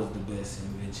I was the best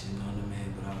invention on the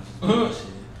man, but I was just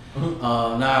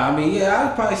bullshit.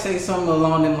 I'd probably say something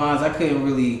along them lines. I couldn't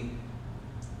really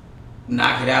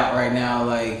knock it out right now,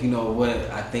 like, what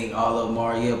I think all of them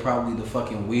are. Yeah, probably the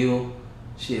fucking wheel.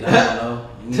 Shit, I don't know.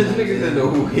 This nigga's in the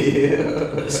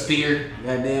wheel. The spear,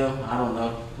 goddamn, I don't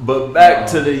know. But back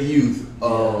to the youth.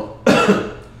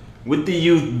 With the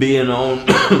youth being on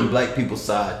black people's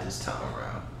side this time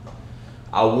around,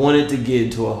 I wanted to get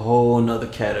into a whole nother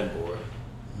category.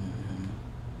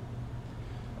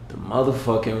 The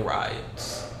motherfucking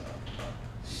riots.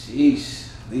 Sheesh.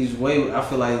 I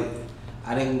feel like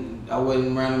I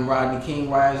wasn't running Rodney King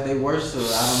riots. They were, so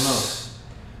I don't know.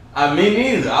 I mean,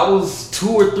 neither. I was 2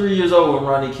 or 3 years old when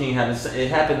Rodney King had it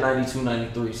happened 92,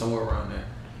 93, somewhere around there.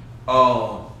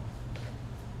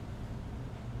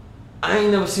 I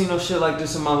ain't never seen no shit like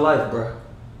this in my life, bro.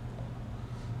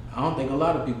 I don't think a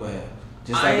lot of people have.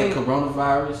 Just like the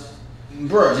coronavirus.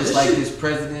 Bro, just like this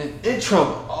president. It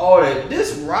trumped all that.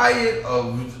 This riot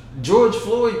of George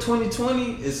Floyd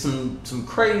 2020 is some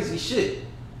crazy shit.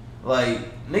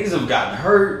 Like, niggas have gotten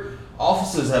hurt.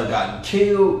 Officers have gotten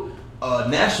killed.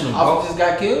 Officers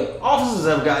got killed? Officers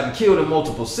have gotten killed in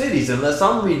multiple cities, unless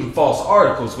I'm reading false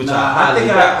articles, which I highly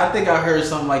doubt. I think I heard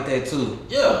something like that too.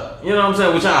 Yeah, you know what I'm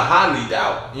saying? Which I highly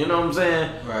doubt. You know what I'm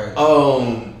saying? Right.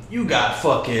 You got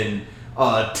fucking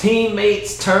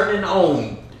teammates turning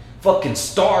on fucking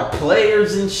star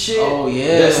players and shit. Oh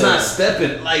yeah. That's not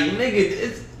stepping. Like,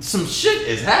 nigga, some shit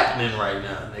is happening right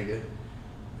now, nigga.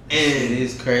 And it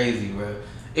is crazy, bro.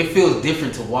 It feels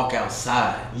different to walk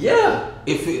outside. Yeah.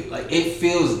 It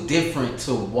feels different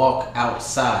to walk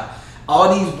outside.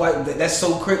 All these that's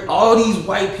so crazy. All these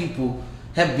white people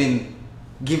have been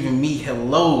giving me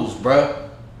hellos, bruh.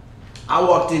 I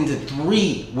walked into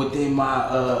 3 within my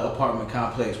apartment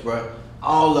complex, bruh.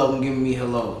 All of them giving me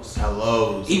hellos.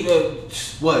 Even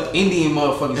Indian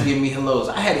motherfuckers giving me hellos.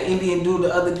 I had an Indian dude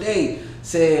the other day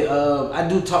said, I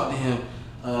do talk to him.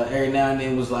 every now and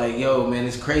then was like, yo, man,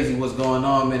 it's crazy what's going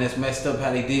on, man. It's messed up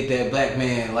how they did that black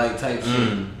man, like, type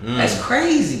shit. That's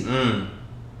crazy.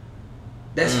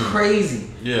 That's crazy.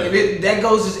 Yeah. And that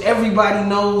goes as everybody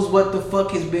knows what the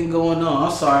fuck has been going on.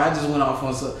 I'm sorry, I just went off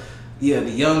on some. Yeah,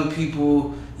 the young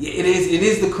people. Yeah, it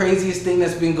is the craziest thing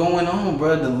that's been going on,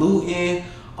 bro. The looting,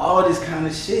 all this kind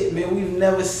of shit, man. We've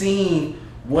never seen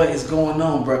what is going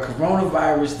on, bro.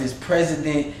 Coronavirus, this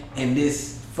president, and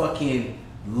this fucking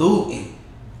looting.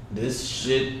 This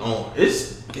shit on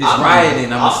it's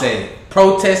rioting. I'ma say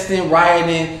protesting,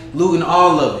 rioting, looting,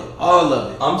 all of it.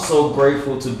 I'm so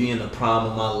grateful to be in the prime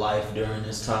of my life during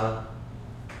this time.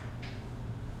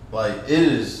 Like, it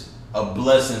is a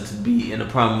blessing to be in the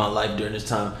prime of my life during this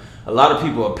time. A lot of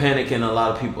people are panicking. A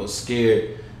lot of people are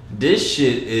scared. This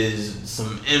shit is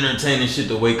some entertaining shit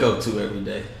to wake up to every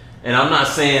day. And I'm not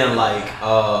saying like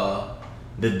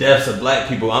the deaths of black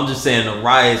people. I'm just saying the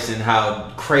riots and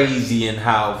how crazy and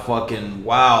how fucking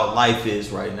wild life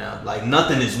is right now. Like,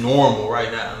 nothing is normal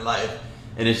right now in life.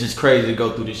 And it's just crazy to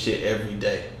go through this shit every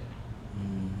day.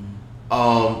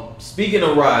 Speaking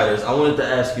of rioters, I wanted to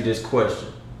ask you this question.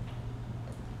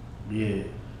 Yeah.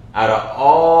 Out of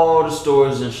all the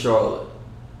stores in Charlotte,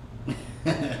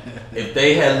 if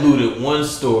they had looted one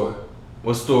store,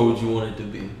 what store would you want it to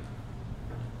be?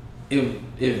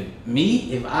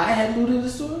 If I had looted the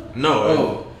store? No.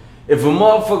 Oh. If a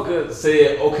motherfucker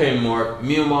said, okay, Mark,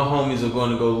 me and my homies are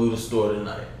going to go loot a store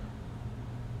tonight.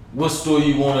 What store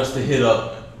you want us to hit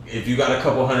up? If you got a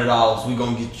couple $100, we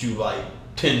going to get you like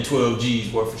 10, 12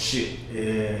 G's worth of shit.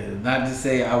 Yeah, not to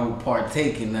say I would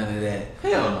partake in none of that.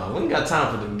 Hell no, we ain't got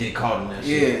time for them to get caught in that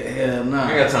shit. Yeah, hell no.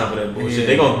 I ain't got time for that bullshit. Yeah.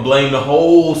 They gonna blame the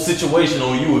whole situation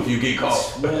on you if you get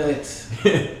caught. What?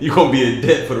 You gonna be in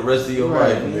debt for the rest of your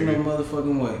life. Ain't no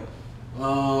motherfucking way.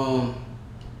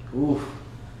 Oof.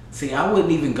 See, I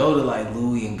wouldn't even go to like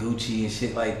Louis and Gucci and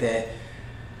shit like that.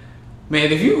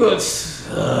 Man, if you go,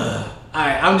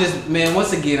 alright, I'm just, man,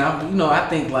 once again, I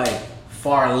think like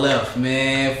far left,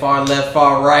 man, far left,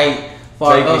 far right,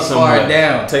 far up, far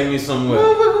down. Take me somewhere.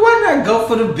 Why not go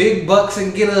for the big bucks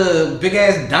and get a big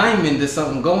ass diamond or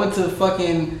something? Go into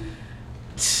fucking,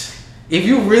 if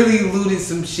you really looted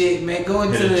some shit, man, go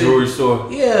into the jewelry store.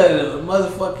 Yeah, the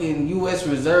motherfucking U.S.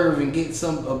 Reserve and get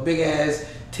a big ass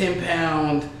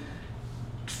 10-pound.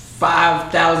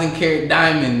 5,000 carat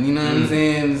diamond, you know what I'm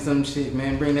saying? Some shit,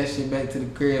 man. Bring that shit back to the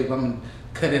crib. I'm gonna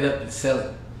cut it up and sell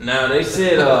it. Now, they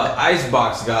said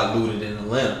Icebox got looted in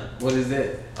Atlanta. What is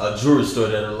that? A jewelry store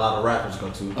that a lot of rappers go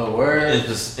to. Oh, word?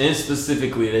 And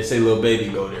specifically, they say Lil Baby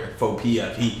go there for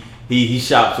PF. He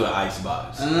shopped to an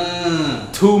Icebox.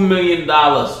 $2 million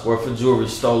worth of jewelry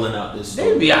stolen out this store.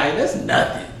 They be alright. That's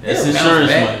nothing. That's insurance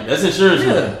money. That's insurance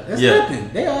money. That's nothing.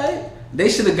 They alright. They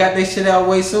should have got their shit out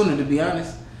way sooner, to be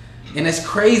honest. And that's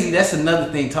crazy. That's another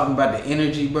thing, talking about the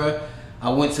energy, bro. I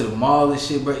went to the mall and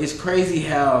shit, bro. It's crazy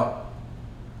how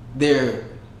they're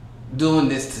doing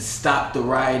this to stop the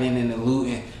rioting and the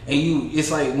looting. And it's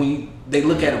like when they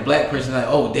look at a black person like,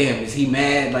 oh, damn, is he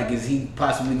mad? Like, is he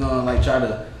possibly going to like try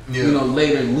to,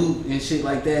 later loot and shit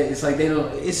like that? It's like they don't,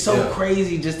 it's so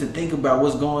crazy just to think about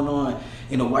what's going on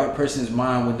in a white person's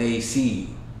mind when they see you.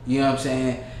 You know what I'm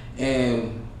saying?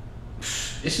 And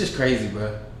it's just crazy,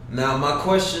 bro. Now, my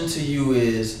question to you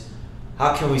is,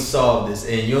 how can we solve this?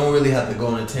 And you don't really have to go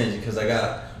on a tangent because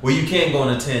you can't go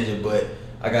on a tangent, but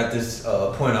I got this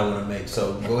point I want to make.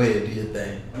 So go ahead, do your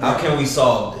thing. How can we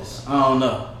solve this? I don't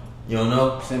know. You don't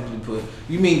know? Simply put.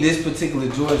 You mean this particular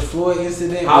George Floyd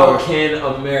incident? How can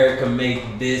America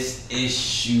make this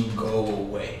issue go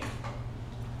away?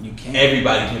 You can't.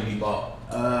 Everybody can be bought.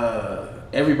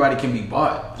 Everybody can be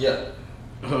bought? Yeah.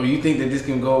 Oh, you think that this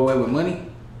can go away with money?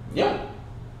 Yeah.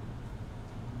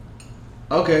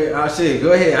 Okay, shit,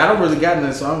 go ahead. I don't really got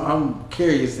nothing, so I'm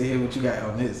curious to hear what you got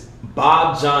on this.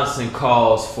 Bob Johnson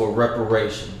calls for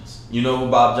reparations. You know who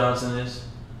Bob Johnson is?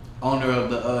 Owner of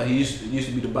the he used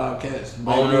to be the Bobcats.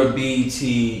 Owner of BET.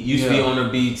 Used to be owner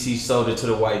of BET, sold it to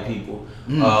the white people.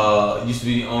 Used to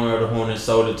be the owner of the Hornets,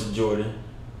 sold it to Jordan.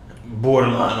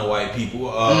 Borderline of white people.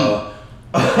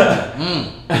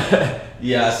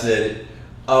 Yeah, I said it.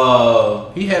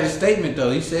 He had a statement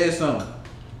though. He said something.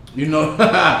 You know,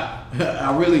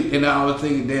 I was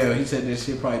thinking, damn, he said this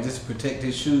shit probably just to protect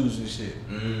his shoes and shit.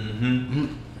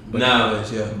 Now,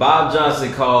 Bob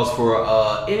Johnson calls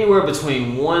for anywhere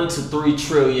between 1 to 3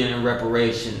 trillion in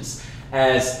reparations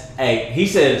he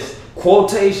says,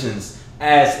 quotations,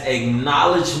 as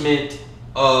acknowledgement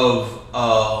of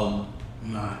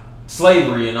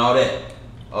slavery and all that.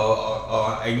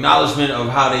 Acknowledgement of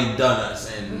how they done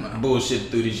us and bullshit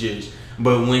through these years.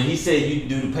 But when he said you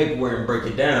do the paperwork and break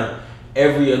it down,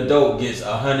 every adult gets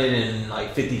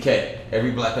 150K.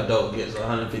 Every black adult gets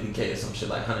 150K or some shit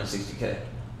like 160K.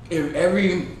 If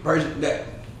every person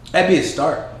that'd be a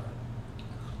start,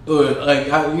 or like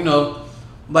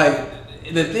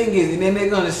the thing is, and then they're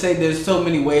gonna say there's so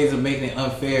many ways of making it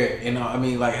unfair, and I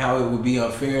mean like how it would be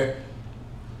unfair.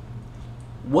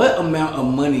 What amount of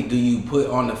money do you put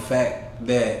on the fact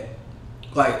that,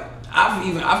 like,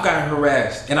 I've gotten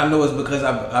harassed, and I know it's because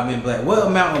I've been black. What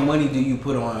amount of money do you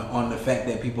put on the fact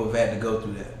that people have had to go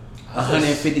through that?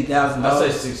 $150,000. I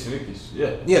say 6 figures.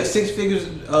 Yeah. Yeah, 6 figures.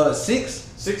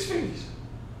 6 figures.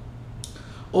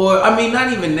 Or I mean,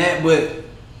 not even that, but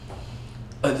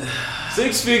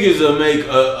 6 figures will make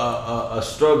a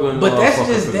struggling. But that's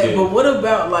just forget. that. But what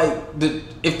about like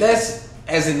if that's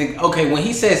as an when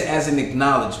he says as an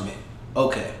acknowledgement?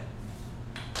 Okay.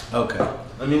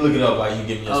 Let me look it up while you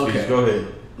give me your speech. Go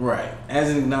ahead. Right, as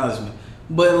an acknowledgement.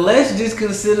 But let's just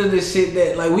consider the shit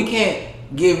that, like, we can't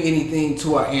give anything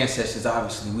to our ancestors,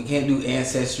 obviously. We can't do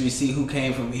ancestry, see who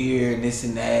came from here, and this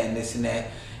and that, and this and that,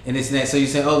 and this and that. So you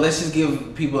say, oh, let's just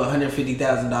give people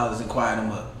 $150,000 and quiet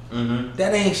them up. Mm-hmm.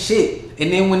 That ain't shit.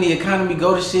 And then when the economy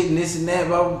go to shit and this and that,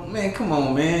 bro, man, come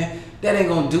on, man. That ain't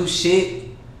gonna do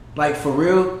shit. Like, for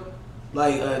real.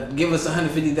 Like, give us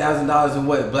 $150,000 and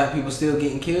what? Black people still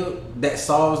getting killed? That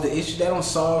solves the issue? That don't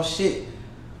solve shit.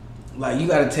 Like, you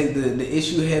gotta take the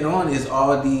issue head on. Is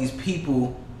all these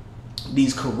people,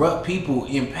 these corrupt people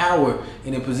in power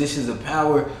and in positions of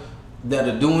power that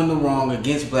are doing the wrong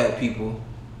against black people,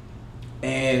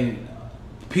 and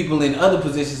people in other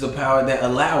positions of power that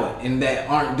allow it and that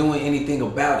aren't doing anything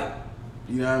about it.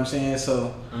 You know what I'm saying?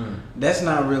 So that's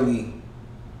not really,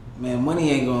 man,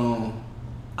 money ain't gonna,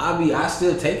 I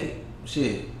still take it.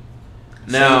 Shit.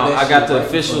 Now I got the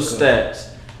official stats.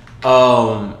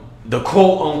 The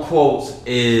quote unquote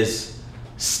is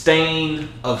stain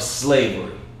of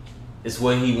slavery. Is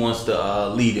what he wants to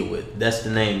lead it with. That's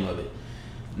the name of it.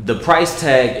 The price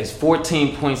tag is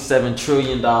 $14.7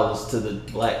 trillion to the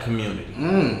black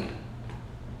community.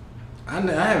 I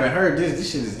haven't heard this.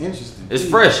 This shit is interesting. It's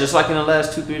fresh. It's like in the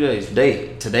last 2-3 days.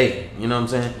 Today. You know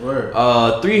what I'm saying? Word.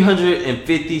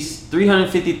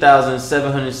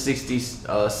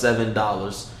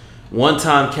 $350,767.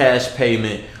 One-time cash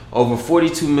payment. Over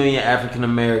 42 million African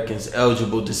Americans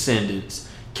eligible descendants.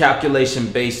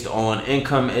 Calculation based on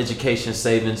income, education,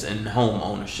 savings, and home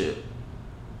ownership.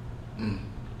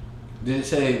 Did it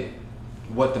say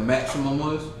what the maximum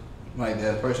was? Like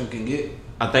that a person can get?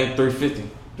 I think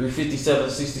 350.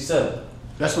 357.67.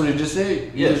 That's what it just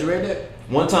said? You just read that?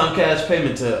 One-time cash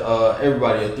payment to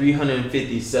everybody of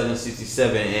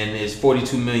 $357.67, and there's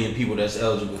 42 million people that's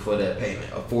eligible for that payment.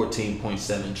 A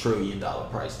 $14.7 trillion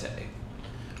price tag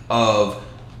of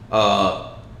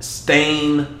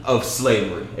stain of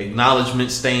slavery,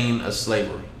 acknowledgement, stain of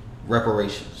slavery,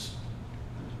 reparations.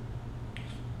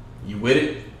 You with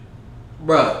it,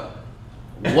 bruh?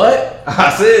 What?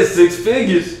 I said 6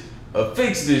 figures.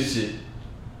 Fix this shit.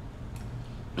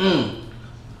 I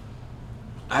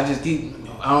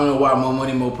don't know why More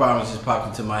Money, More Problems just popped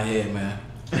into my head, man.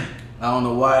 I don't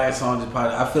know why that song just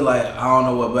popped. I feel like I don't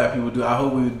know what black people do. I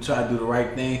hope we would try to do the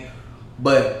right thing,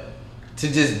 but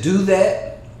to just do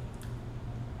that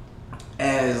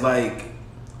as like,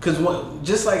 cause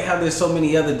just like how there's so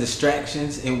many other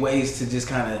distractions and ways to just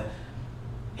kind of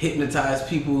hypnotize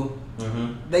people.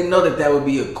 They know that would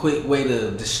be a quick way to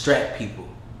distract people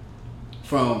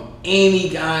from any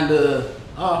kind of,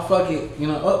 oh fuck it, you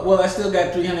know, oh well I still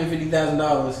got $350,000. You know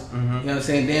what I'm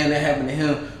saying? Damn, that happened to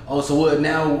him. Oh, so what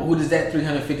now? Who does that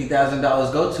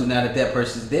 $350,000 go to now that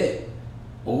person's dead?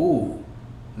 Ooh,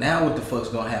 now what the fuck's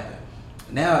gonna happen?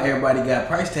 Now everybody got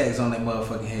price tags on their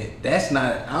motherfucking head. That's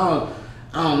not, I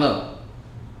don't know.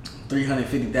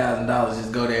 $350,000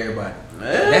 just go to everybody.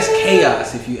 That's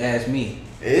chaos if you ask me.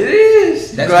 It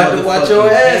is. That's you got to watch your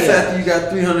ass chaos. after you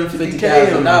got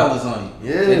 $350,000 on you.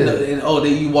 Yeah. And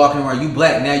then you walking around, you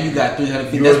black, now you got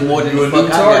 $350,000. That's more than the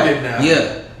fuck I got. Now.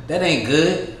 Yeah, that ain't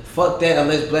good. Fuck that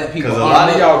unless black people. Because a lot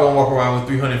of y'all gonna walk around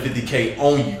with $350K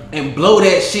on you and blow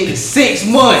that shit in 6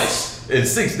 months. In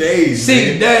 6 days.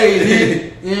 6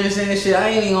 days. You know what I'm saying? Shit, I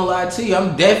ain't even gonna lie to you.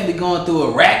 I'm definitely going through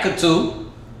a rack or two.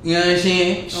 You know what I'm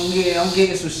saying? I'm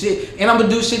getting some shit, and I'm gonna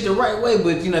do shit the right way.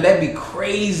 But you know that'd be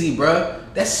crazy, bro.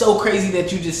 That's so crazy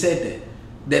that you just said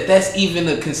that. That's even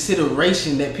a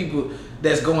consideration that people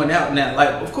that's going out now. Like,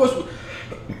 of course,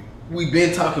 we've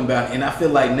been talking about it, and I feel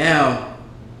like now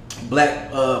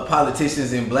black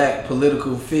politicians and black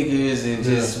political figures and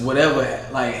just whatever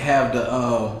like have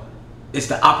the it's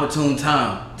the opportune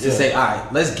time to say, all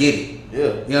right, let's get it. Yeah.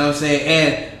 You know what I'm saying?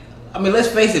 And I mean, let's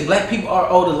face it, black people are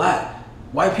owed a lot.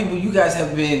 white people, you guys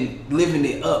have been living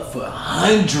it up for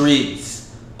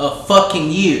hundreds of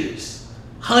fucking years.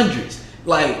 Hundreds.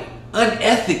 Like,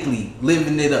 unethically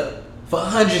living it up for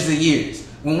hundreds of years.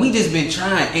 When we just been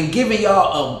trying and giving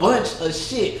y'all a bunch of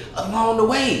shit along the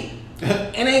way.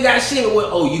 And ain't got shit with,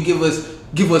 oh, you give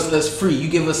us free. You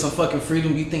give us some fucking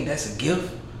freedom. You think that's a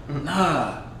gift?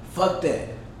 Nah, fuck that.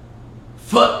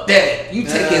 Fuck that. You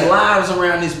taking lives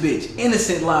around this bitch.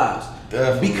 Innocent lives.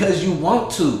 Definitely. Because you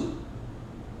want to.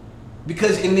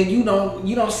 Because and then you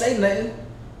don't say nothing.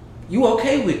 You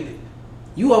okay with it.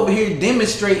 You over here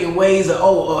demonstrating ways of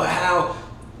or how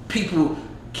people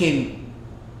can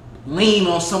lean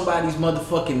on somebody's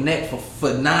motherfucking neck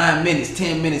for 9 minutes,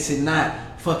 10 minutes and not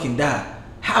fucking die.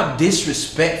 How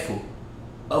disrespectful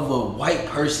of a white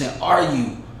person are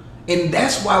you? And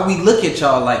that's why we look at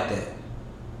y'all like that.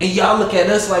 And y'all look at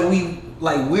us like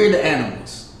we're the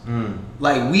animals.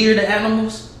 Like we're the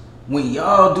animals. When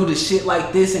y'all do the shit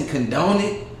like this and condone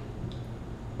it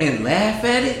and laugh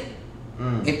at it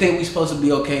and think we supposed to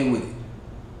be okay with it.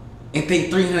 And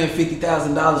think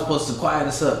 $350,000 supposed to quiet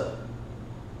us up.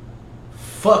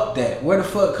 Fuck that. Where the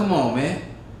fuck? Come on, man.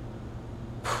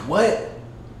 What?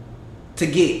 To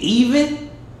get even?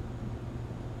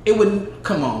 It wouldn't.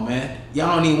 Come on, man.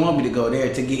 Y'all don't even want me to go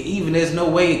there. To get even, there's no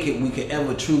way we could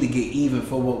ever truly get even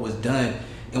for what was done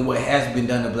and what has been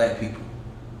done to black people.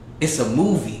 It's a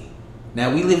movie.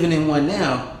 Now we living in one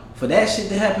now. For that shit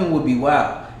to happen would be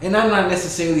wild. And I'm not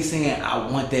necessarily saying I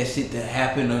want that shit to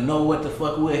happen or know what the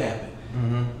fuck will happen.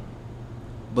 Mm-hmm.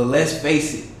 But let's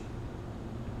face it.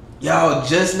 Y'all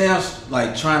just now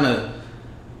like trying to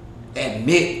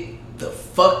admit the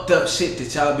fucked up shit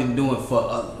that y'all been doing for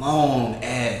a long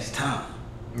ass time.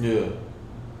 Yeah.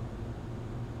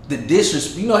 The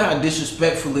disrespect. You know how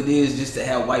disrespectful it is just to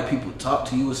have white people talk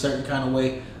to you a certain kind of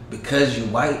way because you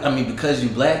white. I mean, because you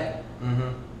black. Mm-hmm.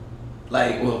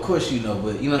 Like, well, of course you know,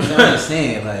 but you know what I'm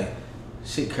saying? Like,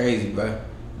 shit crazy, bro.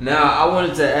 Now, I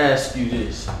wanted to ask you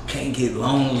this. Can't get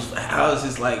loans for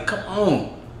houses. Like, come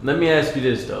on. Let me ask you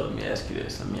this, though.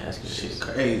 Shit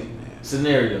crazy, man.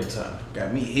 Scenario time.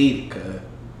 Got me heated, cuz.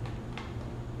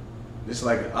 It's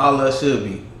like all us should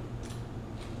be.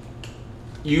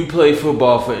 You play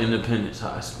football for Independence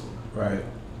High School. Right.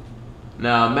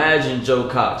 Now, imagine Joe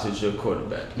Cox is your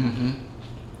quarterback. Mm-hmm.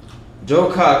 Joe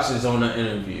Cox is on an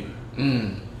interview.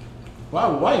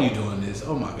 Why are you doing this?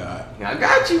 Oh, my God. I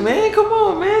got you, man. Come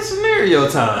on, man. Scenario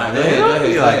time. Go ahead, Don't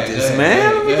be like this,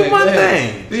 man. Let me do my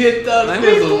thing. Do your thug Let me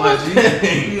pizzle, do my my G.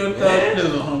 thing, Do your thug man.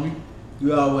 pizzle, homie.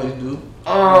 You always do.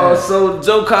 Oh, so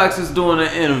Joe Cox is doing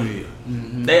an interview.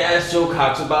 Mm-hmm. They asked Joe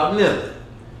Cox about kneeling.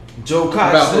 Joe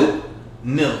Cox About said, who?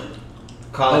 Kneeling. Oh,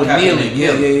 Colin Kaepernick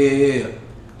kneeling. Yeah.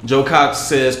 Joe Cox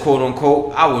says, quote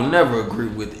unquote, I will never agree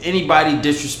with anybody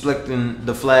disrespecting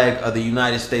the flag of the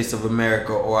United States of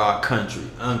America or our country,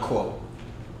 unquote.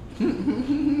 You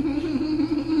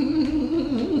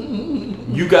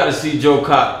got to see Joe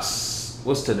Cox.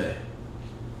 What's today?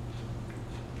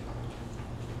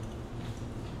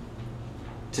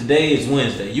 Today is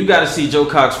Wednesday. You got to see Joe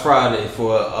Cox Friday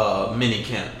for a mini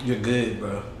camp. You're good,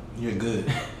 bro. You're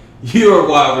good. You're a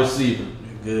wide receiver.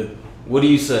 You're good. What do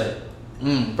you say?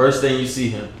 First thing you see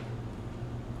him.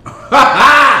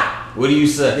 What do you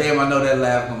say? Damn, I know that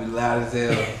laugh gonna be loud as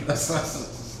hell.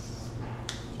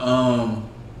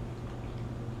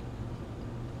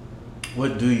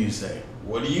 What do you say?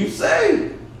 What do you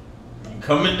say? You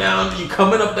coming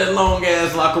up that long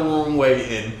ass locker room way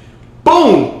and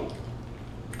boom!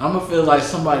 I'm gonna feel like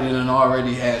somebody done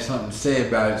already had something to say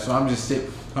about it, so I'm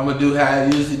gonna do how I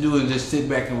usually do and just sit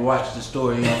back and watch the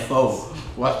story unfold.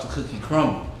 Watch the cookie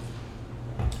crumble.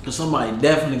 Cause somebody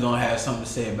definitely gonna have something to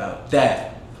say about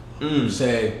that.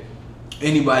 Say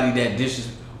anybody that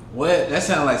what? That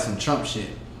sounds like some Trump shit.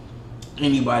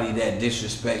 Anybody that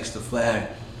disrespects the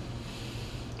flag.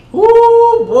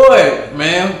 Ooh boy,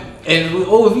 man. And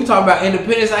if you talk about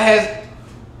independence,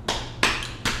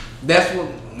 that's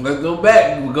what. Let's go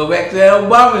back. We'll go back to that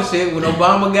Obama shit. When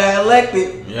Obama got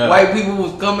elected, white people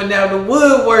was coming out the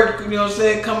woodwork. You know what I'm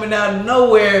saying? Coming out of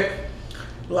nowhere,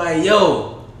 like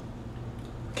yo.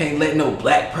 Can't let no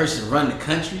black person run the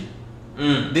country.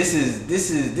 This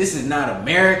is not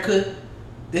America.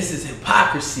 This is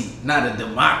hypocrisy, not a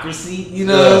democracy. You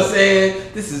know what I'm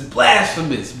saying? This is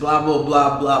blasphemous. Blah blah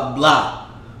blah blah blah.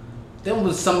 Them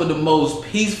was some of the most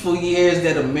peaceful years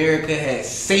that America had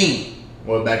seen.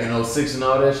 What, back in 06 and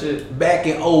all that shit? Back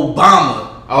in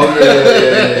Obama. Oh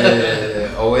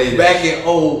yeah. Oh wait. Back in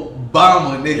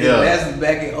Obama, nigga. Yeah. That's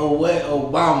back in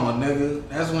Obama, nigga.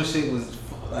 That's when shit was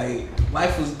like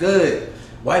life was good.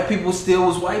 white people still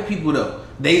was white people though.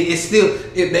 They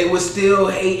was still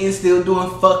hating, still doing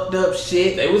fucked up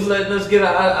shit. They was letting us get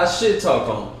our shit talk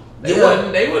on. They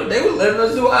Yeah. they were letting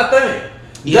us do our thing.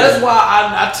 Yeah. That's why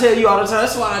I tell you all the time.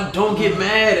 That's why I don't get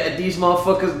mad at these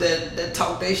motherfuckers that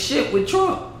talk their shit with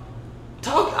Trump.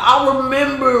 I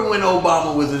remember when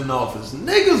Obama was in office.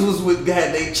 Niggas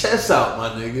had their chests out, my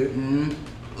nigga. Mm-hmm.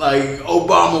 Like,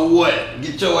 Obama what?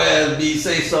 Get your ass beat,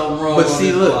 say something wrong. But on see,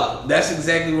 this look, block. that's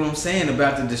exactly what I'm saying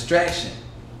about the distraction.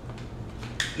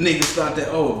 Niggas thought that,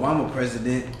 Obama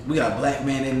president, we got a black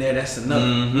man in there, that's enough.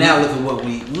 Mhm. Now look at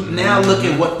look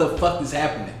at what the fuck is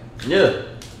happening. Yeah.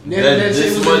 That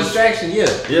shit was a distraction, yeah.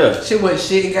 Yeah. Shit wasn't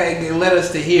shit, it led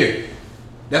us to here.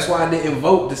 That's why I didn't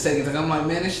vote the second time. I'm like,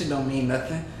 man, this shit don't mean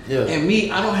nothing. Yeah. And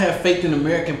me, I don't have faith in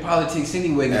American politics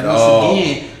anyway. At Because all. once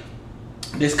again,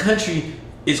 this country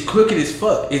is crooked as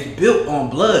fuck. It's built on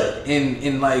blood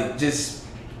and like just,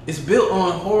 it's built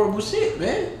on horrible shit,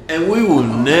 man. And we will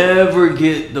never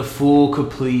get the full,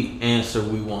 complete answer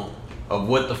we want of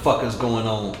what the fuck is going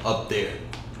on up there.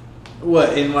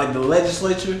 What, in like the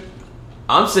legislature?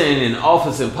 I'm saying in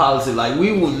office and policy, like,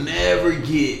 we will never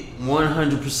get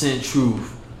 100%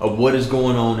 truth of what is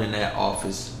going on in that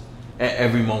office at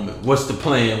every moment. What's the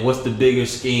plan? What's the bigger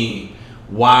scheme?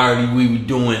 Why are we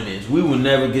doing this? We will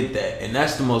never get that. And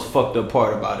that's the most fucked up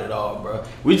part about it all, bro.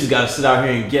 We just gotta sit out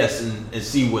here and guess and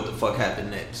see what the fuck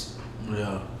happened next.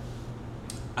 Yeah.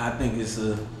 I think it's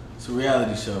a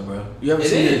reality show, bro. You ever It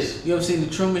seen is. it? You ever seen the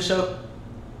Truman Show?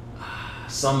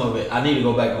 Some of it. I need to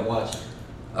go back and watch it.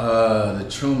 The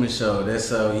Truman Show. That's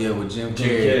with Jim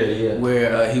Carrey. Yeah.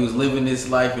 Where he was living this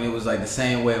life and it was like the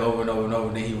same way over and over and over.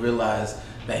 And then he realized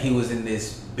that he was in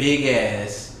this big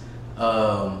ass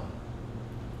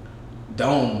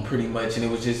dome, pretty much, and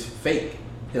it was just fake.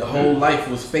 His whole life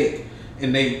was fake,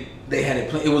 and they had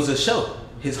it. It was a show.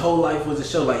 His whole life was a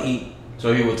show. Like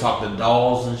So he would talk to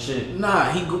dolls and shit? he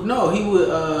would.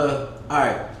 All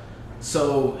right.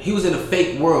 So he was in a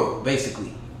fake world,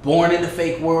 basically. Born in a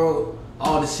fake world.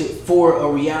 All this shit for a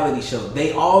reality show.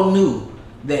 They all knew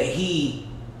that he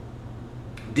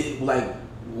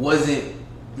wasn't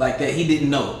like that. He didn't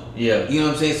know. Yeah. You know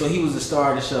what I'm saying? So he was the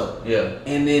star of the show. Yeah.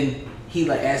 And then he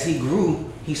as he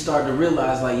grew, he started to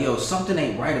realize like, yo, something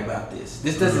ain't right about this.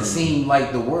 This doesn't seem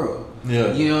like the world.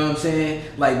 Yeah. You know what I'm saying?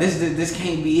 Like this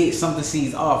can't be it. Something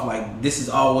seems off. Like this is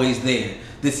always there.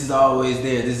 This is always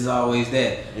there. This is always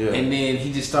that. Yeah. And then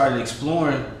he just started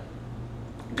exploring.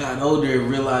 Got older,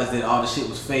 realized that all the shit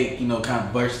was fake. Kind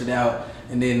of bursted out.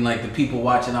 And then like the people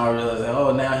watching all realized that,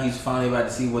 oh, now he's finally about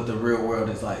to see what the real world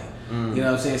is like. You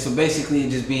know what I'm saying? So basically, it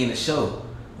just being a show.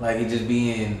 Like it just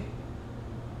being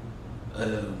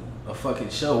a fucking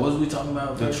show. What was we talking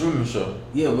about? The Truman Show.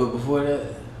 Yeah, but before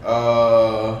that.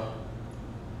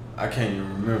 I can't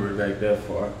even remember back that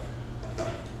far.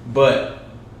 But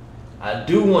I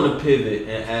do want to pivot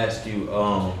and ask you,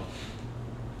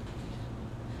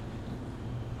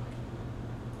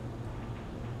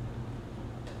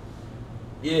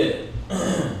 yeah.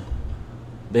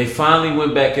 They finally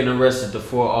went back and arrested the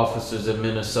 4 officers in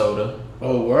Minnesota.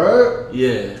 Oh, word?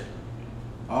 Yeah.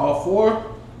 All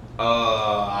 4?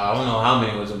 I don't know how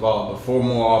many was involved, but 4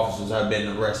 more officers have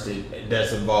been arrested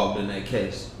that's involved in that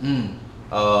case.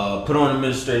 Put on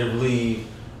administrative leave,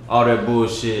 all that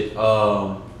bullshit.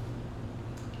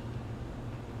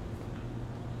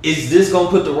 Is this gonna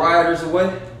put the rioters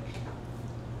away?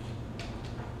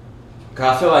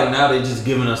 Cause I feel like now they just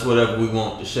giving us whatever we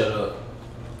want to shut up.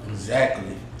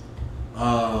 Exactly.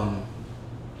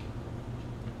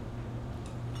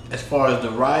 As far as the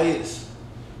riots,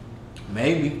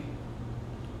 maybe.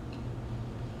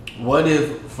 What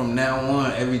if from now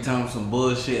on, every time some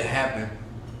bullshit happen,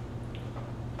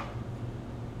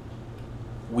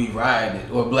 we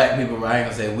rioted, or black people? I ain't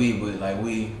gonna say we, but like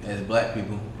we as black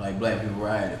people,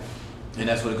 rioted, and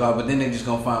that's what it called. But then they just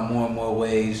gonna find more and more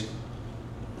ways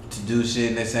to do shit,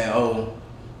 and they're saying, oh,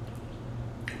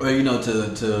 or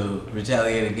to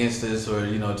retaliate against us, or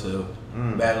to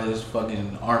battle us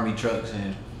fucking army trucks,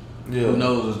 and who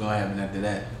knows what's gonna happen after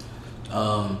that.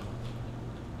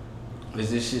 Is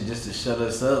this shit just to shut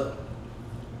us up?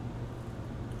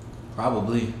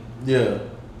 Probably. Yeah.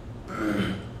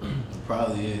 It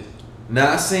probably is.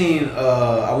 Now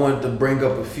I wanted to bring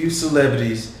up a few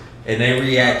celebrities and their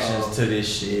reactions to this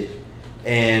shit.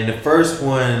 And the first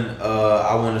one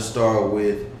I want to start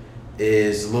with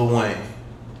is Lil Wayne.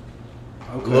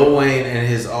 Okay. Lil Wayne and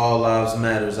his All Lives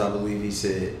Matters, I believe he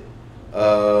said.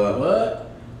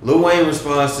 What? Lil Wayne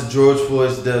responds to George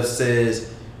Floyd's death, says,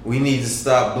 we need to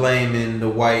stop blaming the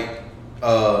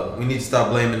we need to stop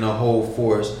blaming the whole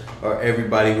force or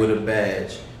everybody with a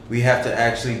badge. we have to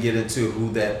actually get into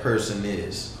who that person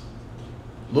is.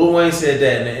 Lil Wayne said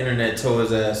that and the internet tore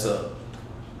his ass up.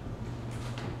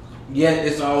 Yet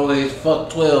it's always fuck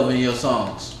 12 in your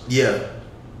songs. Yeah.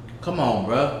 Come on,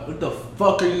 bro. What the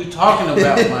fuck are you talking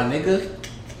about, my nigga?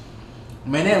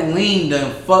 Man, that lean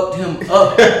done fucked him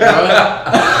up, bro.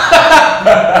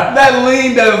 That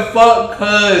lean done fucked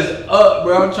cuz up,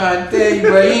 bro. I'm trying to tell you,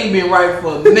 bro. He ain't been right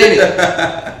for a minute.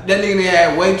 That nigga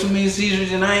had way too many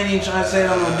seizures, and I ain't even trying to say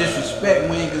that on no disrespect,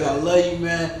 man, because I love you,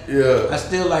 man. Yeah. I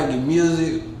still like your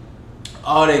music,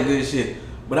 all that good shit.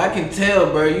 But I can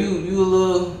tell, bro, you a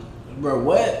little, bro,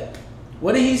 what?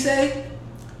 What did he say?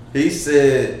 He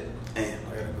said, damn,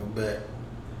 I gotta go back.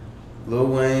 Lil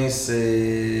Wayne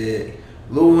said,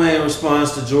 Lil Wayne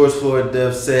responds to George Floyd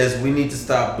death, says we need to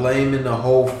stop blaming the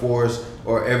whole force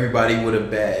or everybody with a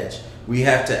badge. We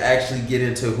have to actually get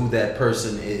into who that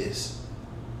person is.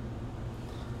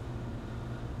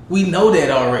 We know that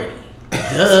already.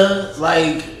 Duh.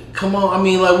 Like, come on. I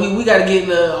mean, like, we gotta get in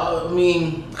the, I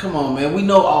mean, come on, man. We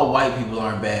know all white people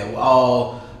aren't bad.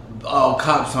 All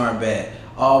cops aren't bad.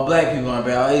 All black people aren't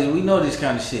bad. We know this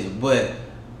kind of shit, but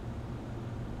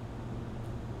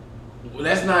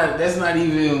that's not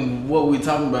even what we're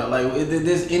talking about. Like,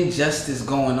 there's injustice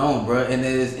going on, bro, and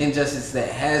there's injustice that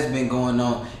has been going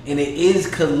on, and it is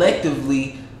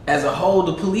collectively as a whole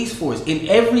the police force in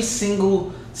every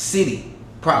single city,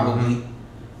 probably,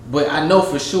 but I know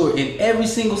for sure in every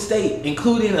single state,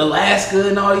 including Alaska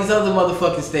and all these other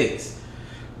motherfucking states,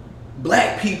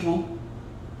 black people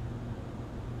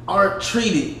aren't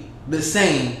treated the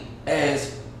same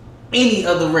as any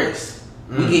other race.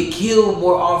 We get killed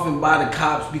more often by the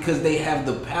cops because they have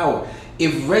the power.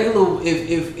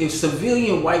 If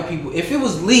civilian white people, if it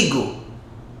was legal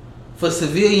for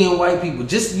civilian white people,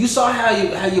 just you saw how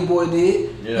your boy did,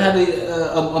 how the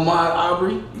Ahmaud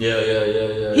Arbery.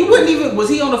 Yeah. He wasn't even, was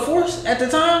he on the force at the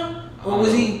time, or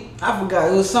was he? I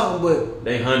forgot. It was something, but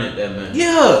they hunted that man.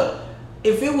 Yeah,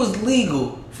 if it was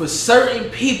legal for certain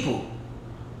people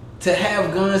to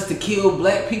have guns to kill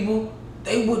black people,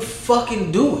 they would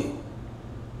fucking do it.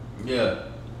 Yeah.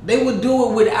 They would do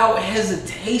it without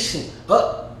hesitation.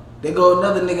 There go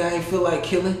another nigga I ain't feel like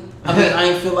killing. I mean, I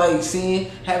ain't feel like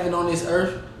seeing, having on this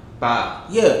earth. Bye.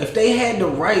 Yeah, if they had the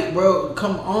right, bro,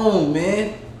 come on,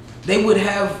 man. They would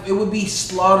have, it would be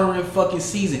slaughtering fucking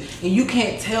season. And you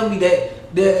can't tell me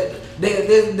that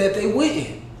they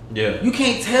wouldn't. Yeah. You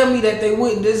can't tell me that they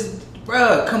wouldn't.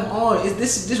 Bruh, come on.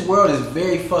 This world is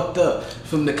very fucked up.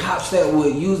 From the cops that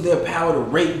would use their power to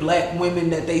rape black women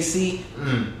that they see,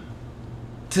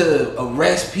 to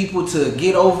arrest people, to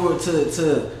get over,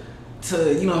 to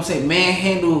you know what I'm saying,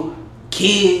 manhandle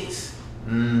kids,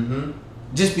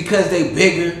 just because they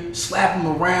bigger, slap them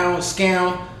around, scare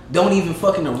them, don't even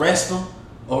fucking arrest them,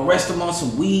 or arrest them on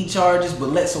some weed charges, but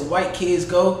let some white kids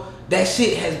go. That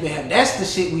shit has been happening. That's the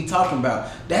shit we talking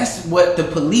about. That's what the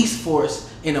police force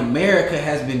in America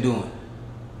has been doing.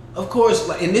 Of course,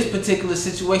 like in this particular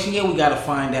situation, we gotta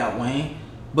find out, Wayne.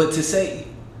 But to say,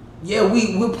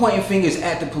 we're pointing fingers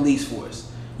at the police force.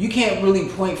 You can't really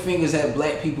point fingers at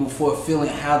black people for feeling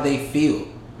how they feel,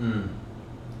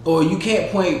 or you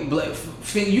can't point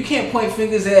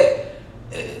fingers at,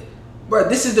 bro.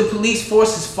 This is the police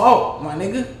force's fault, my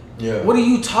nigga. Yeah. What are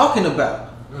you talking about?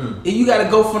 And you got to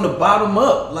go from the bottom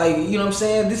up, like, you know what I'm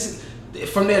saying. This is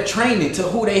from their training to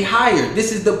who they hired.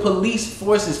 This is the police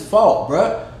force's fault,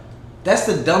 bro. That's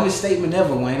the dumbest statement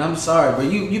ever, Wayne. I'm sorry,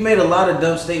 but you made a lot of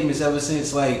dumb statements ever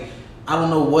since, like, I don't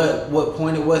know what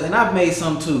point it was, and I've made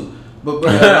some too. But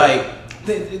bro, like,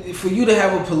 for you to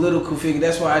have a political figure,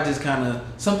 that's why I just kind of,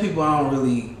 some people I don't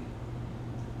really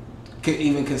could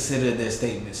even consider their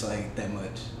statements like that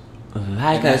much.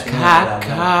 Like a cop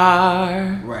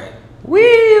car, right? Wee,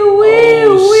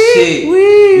 shit.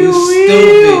 You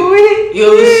stupid.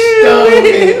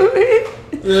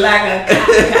 Like a cop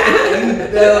car.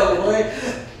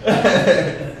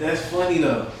 That's funny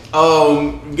though.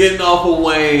 Getting off of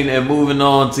Wayne and moving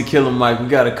on to Killer Mike, we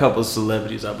got a couple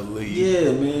celebrities, I believe.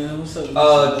 Yeah, man. What's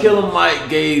up? Killer Mike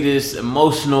gave this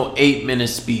emotional 8-minute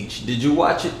speech. Did you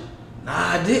watch it?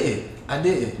 Nah, I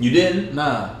didn't. You didn't?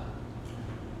 Nah.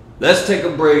 Let's take a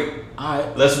break.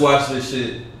 Alright. Let's watch this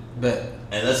shit. Bet.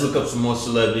 And let's look up some more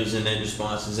celebrities and their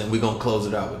responses, and we're gonna close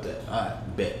it out with that.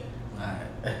 Alright. Bet.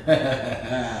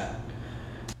 Alright.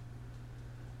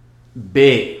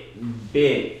 Big.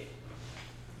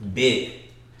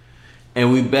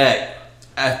 And we back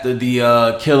after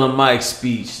the Killer Mike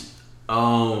speech.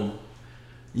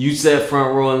 You sat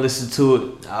front row and listened to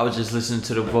it. I was just listening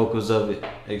to the vocals of it,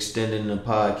 extending the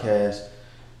podcast,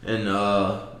 and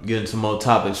getting some more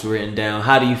topics written down.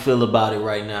 How do you feel about it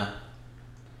right now?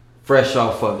 fresh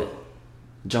off of it.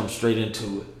 Jump straight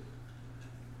into it.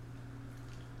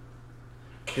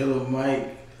 Killer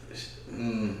Mike,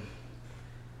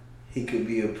 he could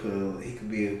be a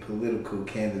political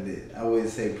candidate. I wouldn't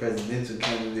say presidential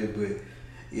candidate, but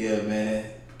yeah, man,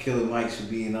 Killer Mike should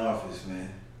be in office, man.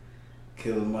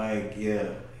 Killer Mike, yeah,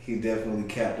 he definitely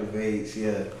captivates,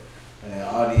 yeah, an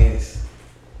audience.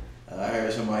 I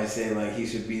heard somebody say like he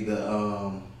should be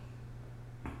the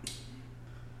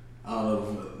I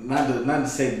don't know, not to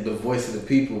say the voice of the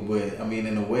people, but I mean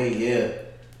in a way, yeah,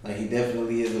 like he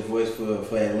definitely is a voice for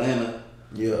Atlanta.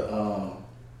 Yeah.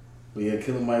 But yeah,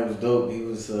 Killer Mike was dope. He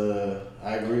was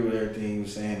I agree with everything he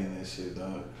was saying in that shit,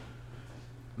 dog.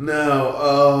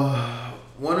 Now,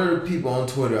 one of the people on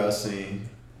Twitter I seen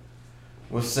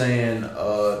was saying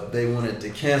they wanted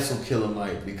to cancel Killer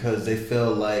Mike because they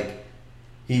felt like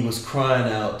he was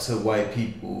crying out to white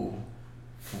people,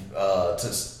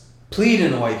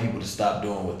 pleading to white people to stop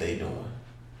doing what they doing.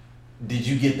 Did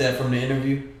you get that from the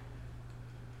interview?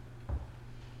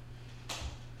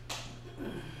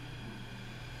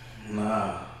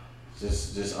 Nah,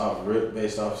 just off rip,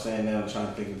 based off saying that. I'm trying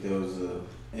to think if there was a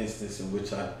instance in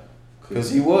which I could.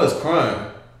 Because he was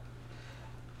crying.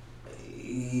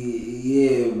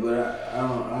 Yeah, but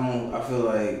I feel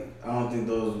like I don't think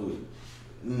those would.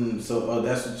 So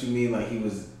that's what you mean? Like he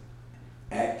was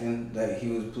acting like he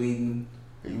was pleading.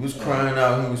 He was crying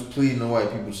out. He was pleading to white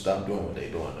people to stop doing what they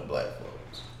doing to black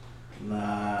folks. Nah,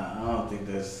 I don't think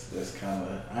that's kind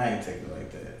of. I ain't take it like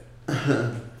that.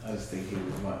 I just think he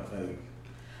was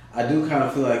I do kind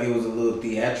of feel like it was a little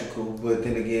theatrical, but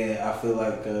then again, I feel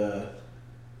like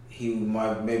he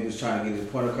maybe was trying to get his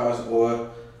point across, or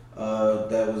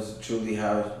that was truly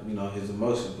how his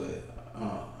emotion. But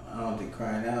I don't think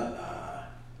crying out,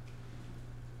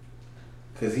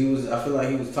 because I feel like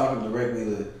he was talking directly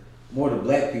to more to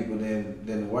black people than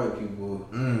the white people,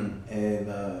 and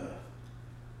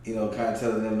kind of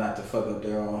telling them not to fuck up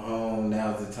their own home.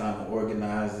 Now's the time to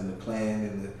organize and to plan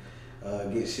and to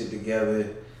get shit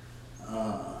together.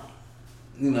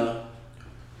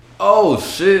 Oh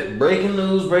shit! Breaking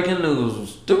news!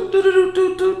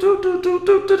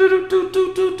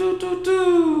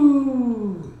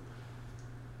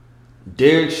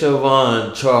 Derek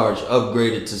Chauvin charge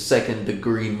upgraded to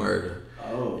second-degree murder.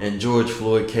 In George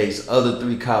Floyd case, other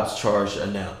 3 cops charged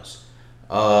announced.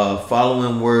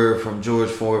 Following word from George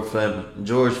Floyd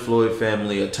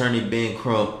family attorney Ben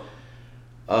Crump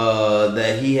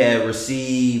that he had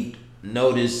received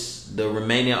notice the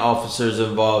remaining officers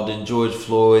involved in George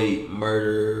Floyd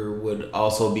murder would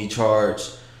also be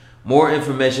charged. More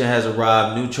information has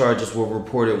arrived. New charges were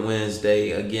reported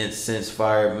Wednesday against since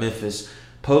fired Memphis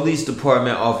Police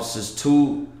Department officers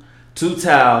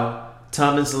Tutau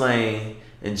Thomas Lane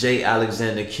and J.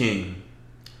 Alexander King.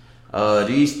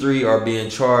 These 3 are being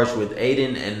charged with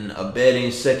aiding and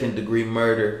abetting second-degree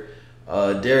murder.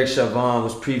 Derek Chauvin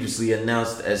was previously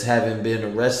announced as having been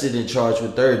arrested and charged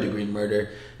with third-degree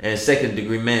murder and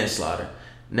second-degree manslaughter.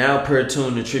 Now, per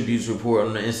Tune, the Tribune's report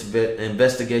on the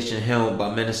investigation held by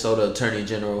Minnesota Attorney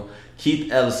General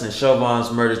Keith Ellison,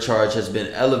 Chauvin's murder charge has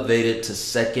been elevated to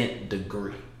second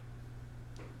degree.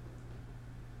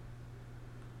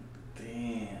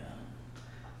 Damn.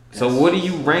 So what do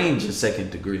you range in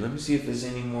second degree? Let me see if there's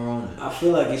any more on it. I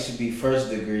feel like it should be first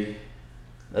degree.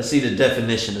 Let's see the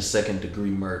definition of second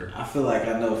degree murder. I feel like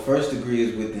I know first degree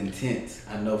is with intent.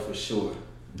 I know for sure.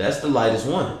 That's the lightest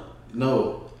one.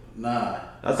 No, nah.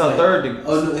 I thought third degree.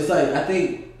 Oh no, it's like I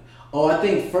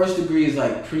think first degree is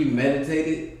like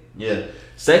premeditated. Yeah.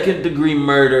 Second degree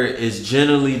murder is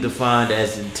generally defined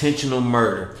as intentional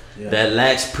murder that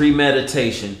lacks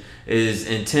premeditation, is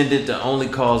intended to only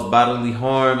cause bodily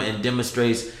harm, and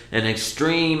demonstrates an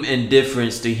extreme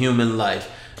indifference to human life.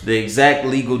 The exact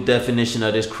legal definition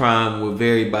of this crime will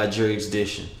vary by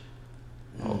jurisdiction.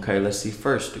 Okay, let's see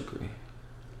first degree.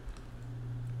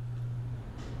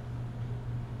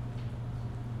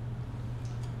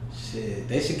 Shit,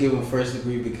 they should give him first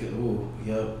degree because,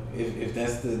 if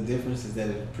that's the difference, is that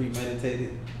it's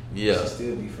premeditated? Yeah. It should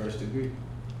still be first degree.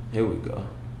 Here we go.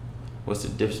 What's the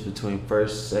difference between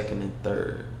first, second, and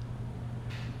third?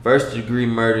 First degree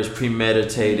murder is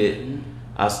premeditated. Mm-hmm.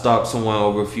 I stalked someone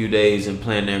over a few days and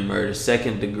planned their murder.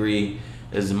 Second degree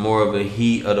is more of a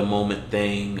heat of the moment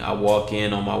thing. I walk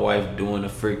in on my wife doing a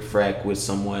frick frack with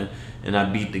someone and I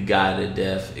beat the guy to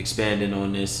death. Expanding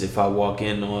on this, if I walk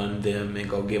in on them and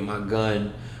go get my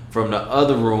gun from the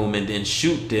other room and then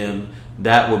shoot them,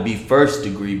 that would be first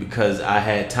degree because I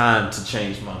had time to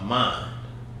change my mind.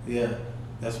 Yeah,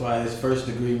 that's why it's first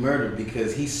degree murder,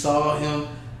 because he saw him.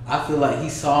 I feel like he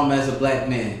saw him as a black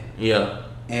man. Yeah.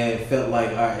 And felt like,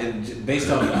 all right, and based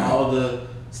on all the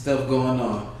stuff going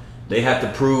on. They have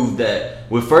to prove that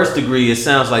with first degree. It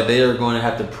sounds like they are going to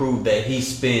have to prove that he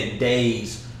spent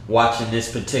days watching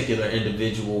this particular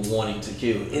individual wanting to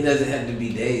kill. It doesn't have to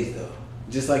be days though.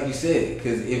 Just like you said,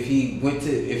 because if he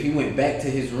went back to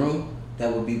his room,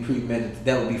 that would be premeditated.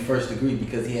 That would be first degree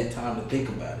because he had time to think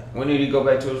about it. When did he go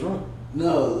back to his room?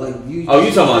 No, like you. Oh,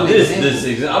 you talking about this?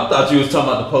 I thought you was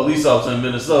talking about the police officer in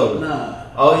Minnesota. Nah.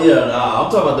 Oh yeah, nah.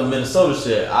 I'm talking about the Minnesota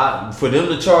shit. For them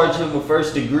to charge him with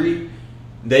first degree,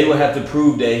 they would have to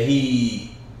prove that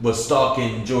he was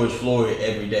stalking George Floyd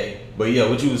every day. But yeah,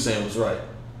 what you was saying was right.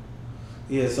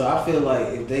 Yeah, so I feel like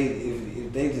if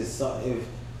they just saw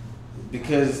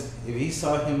because if he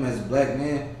saw him as a black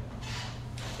man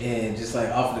and just like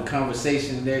off of the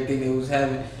conversation and everything they was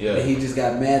having, that he just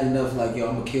got mad enough like, yo,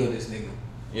 I'm gonna kill this nigga.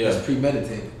 Yeah. That's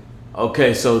premeditated.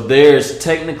 Okay, so there's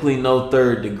technically no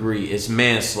third degree. It's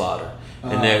manslaughter.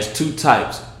 And there's two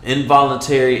types,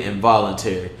 involuntary and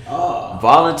voluntary.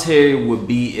 Voluntary would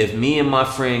be if me and my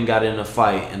friend got in a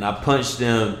fight and I punched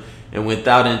them and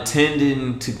without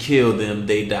intending to kill them,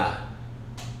 they die.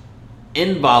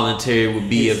 Involuntary would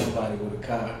be if somebody with a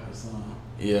car or something.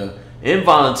 Yeah.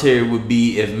 Involuntary would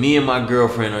be if me and my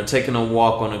girlfriend are taking a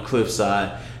walk on a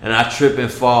cliffside and I trip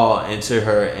and fall into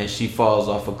her and she falls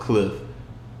off a cliff.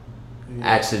 Yeah.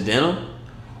 Accidental?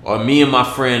 Or me and my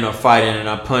friend are fighting and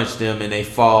I punch them and they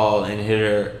fall and hit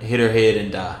her head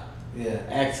and die. Yeah,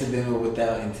 accidental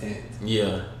without intent.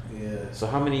 Yeah. Yeah. So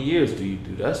how many years do you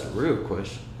do? That's the real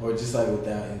question. Or just like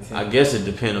without intent. I guess it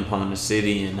depends upon the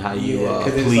city and how you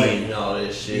plead like, and all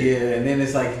that shit. Yeah, and then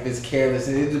it's like if it's careless,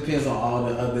 and it depends on all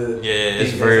the other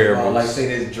it's variables. Like say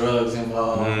there's drugs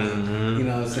involved. Mm-hmm. You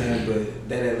know what I'm saying? But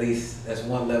that at least that's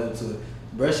one level to it.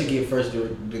 Bruh should get first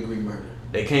degree murder.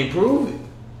 They can't prove it.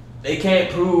 They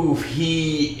can't prove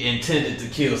he intended to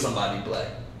kill somebody black.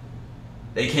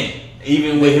 They can't.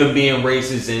 Even with him being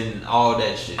racist and all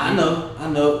that shit. I know.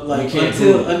 Like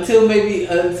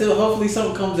until hopefully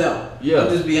something comes out. Yeah. I'll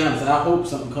just be honest. I hope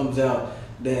something comes out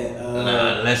that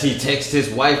unless he texts his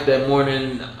wife that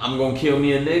morning, I'm gonna kill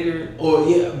me a nigger. Or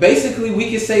basically we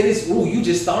could say this, ooh, you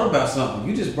just thought about something.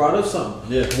 You just brought up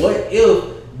something. Yeah. What if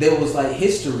there was like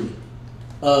history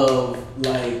of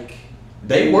like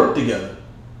they work together?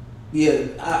 Yeah,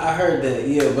 I heard that.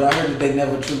 Yeah, but I heard that they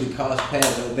never truly crossed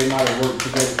paths. They might have worked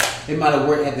together. They might have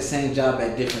worked at the same job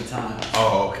at different times.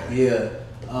 Oh, okay. Yeah.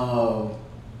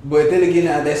 But then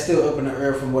again, that's still up in the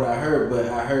air from what I heard. But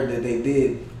I heard that they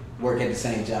did work at the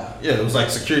same job. Yeah, it was like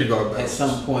security guard at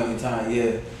some point in time.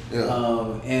 Yeah.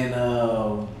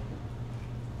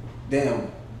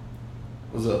 Damn.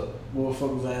 What's up? What the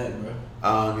fuck was I at, bro?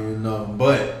 I don't even know.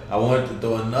 But I wanted to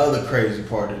throw another crazy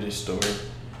part of this story.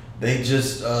 They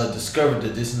just discovered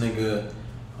that this nigga,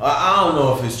 I don't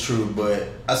know if it's true, but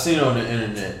I seen it on the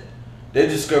internet. They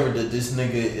discovered that this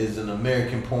nigga is an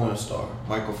American porn star,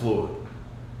 Michael Floyd.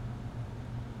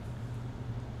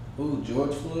 Who,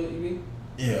 George Floyd, you mean?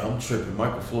 Yeah, I'm tripping.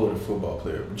 Michael Floyd, a football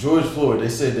player. George Floyd, they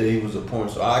said that he was a porn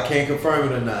star. I can't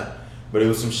confirm it or not, but it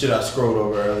was some shit I scrolled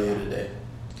over earlier today.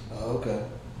 Oh, okay.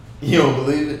 You don't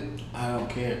believe it? I don't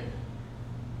care.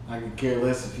 I could care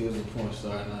less if he was a porn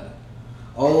star or not.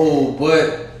 Oh,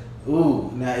 but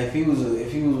now if he was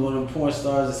one of the porn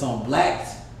stars that's on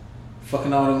Blacks,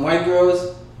 fucking all them white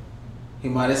girls, he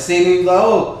might have seen him like,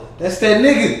 oh, that's that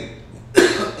nigga.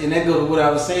 And that go to what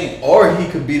I was saying. Or he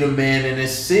could be the man in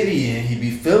his city and he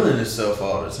be feeling himself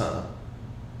all the time.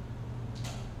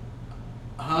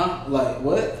 Huh? Like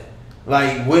what?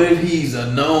 Like what if he's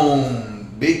a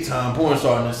known big time porn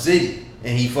star in the city?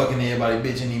 And he fucking everybody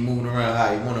bitch and he moving around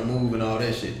how he want to move and all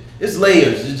that shit. It's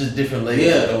layers. It's just different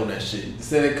layers of doing that shit.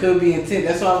 So it could be intent.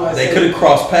 That's why I'm They could have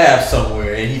crossed paths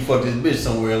somewhere and he fucked his bitch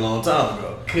somewhere a long time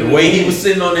ago. The way he was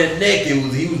sitting on that neck, he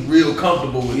was real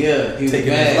comfortable with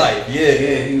taking his life.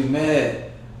 Yeah, he was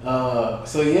mad.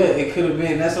 So it could have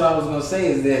been. That's what I was gonna say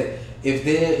is that if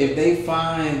they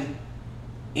find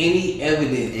any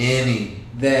evidence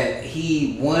that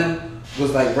he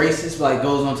was like racist, like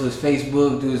goes onto his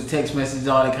Facebook, do his text messages,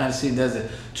 all that kind of shit, does a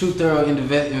true thorough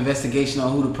investigation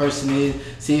on who the person is,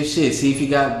 see if he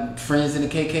got friends in the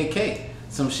KKK,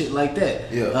 some shit like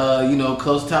that. Yeah.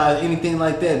 Close ties, anything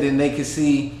like that, then they can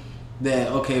see that,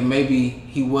 okay, maybe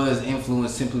he was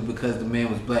influenced simply because the man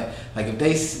was black. Like if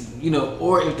they,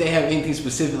 or if they have anything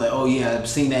specific, like, oh yeah, I've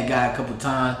seen that guy a couple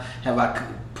times, have I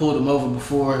pulled him over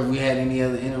before, have we had any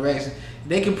other interaction?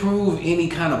 They can prove any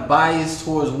kind of bias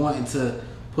towards wanting to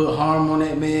put harm on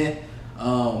that man,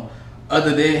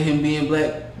 other than him being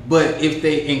black. But if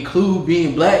they include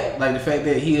being black, like the fact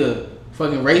that he a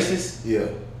fucking racist,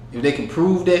 if they can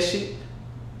prove that shit,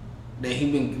 that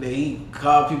he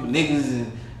called people niggas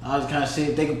all this kind of shit.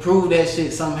 If they could prove that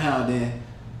shit somehow, then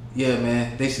yeah,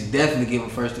 man, they should definitely give him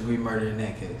first degree murder in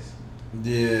that case.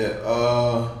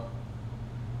 Yeah.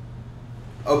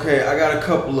 Okay, I got a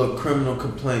couple of criminal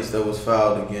complaints that was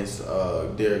filed against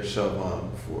Derek Chauvin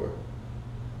before.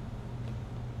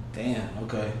 Damn.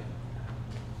 Okay.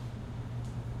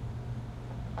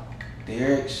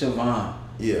 Derek Chauvin.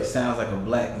 Yeah. Sounds like a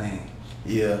black name.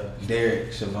 Yeah.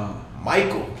 Derek Chauvin.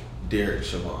 Michael Derek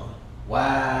Chauvin.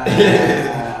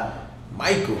 Wow.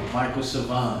 Michael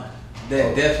Chauvin.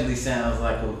 That definitely sounds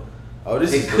like a. Oh,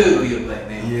 this it could be a black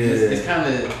name. Yeah. It's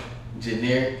kind of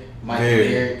generic. Michael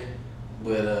Derek,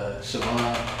 but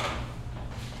Chauvin.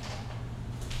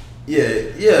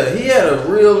 Yeah. He had a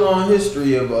real long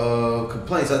history of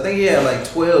complaints. I think he had like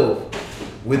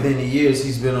 12 within the years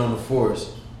he's been on the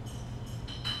force.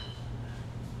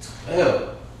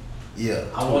 12. Yeah.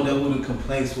 I wonder who the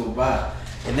complaints were by.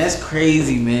 And that's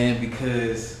crazy, man,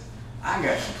 because I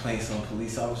got complaints on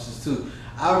police officers too.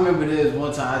 I remember this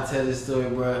one time, I tell this story,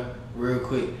 bro, real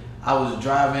quick. I was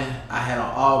driving, I had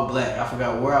on all black. I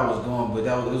forgot where I was going, but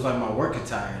it was like my work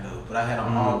attire though. But I had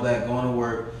on all black going to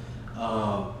work.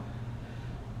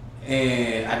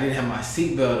 And I didn't have my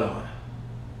seatbelt on.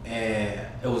 And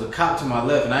it was a cop to my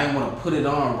left, and I didn't want to put it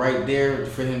on right there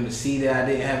for him to see that I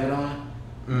didn't have it on.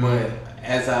 But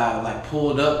as I like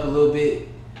pulled up a little bit,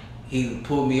 he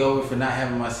pulled me over for not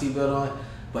having my seatbelt on.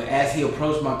 But as he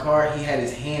approached my car, he had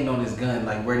his hand on his gun,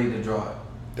 like ready to draw it.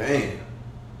 Damn.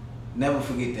 Never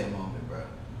forget that moment, bro.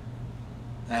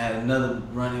 I had another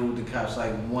run-in with the cops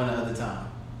like one other time.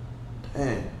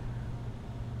 Damn.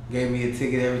 Gave me a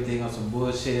ticket, everything on some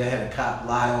bullshit. I had a cop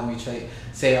lie on me,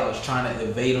 say I was trying to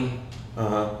evade him.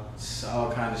 It's all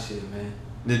kind of shit, man.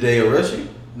 Did they arrest you?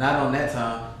 Not on that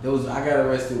time. I got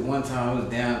arrested one time. It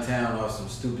was downtown off some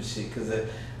stupid shit because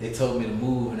they told me to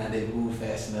move and I didn't move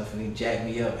fast enough, and he jacked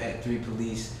me up. Had 3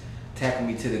 police tackle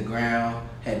me to the ground.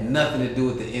 Had nothing to do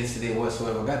with the incident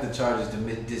whatsoever. Got the charges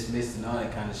dismissed and all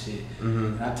that kind of shit.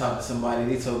 And I talked to somebody.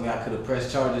 They told me I could have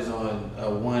pressed charges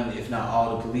on one, if not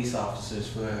all, the police officers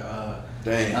for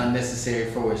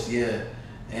unnecessary force. Yeah,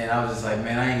 and I was just like,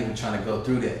 man, I ain't even trying to go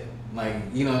through that. Like,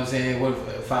 you know what I'm saying? What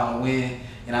if I don't win?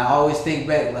 And I always think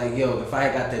back, like, yo, if I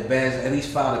had got that badge, at least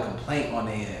filed a complaint on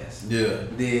their ass. Yeah.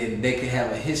 Then they could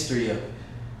have a history of it.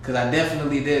 Cause I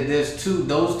definitely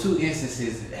those two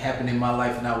instances happened in my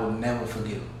life, and I will never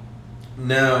forget them.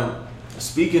 Now,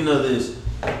 speaking of this,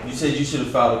 you said you should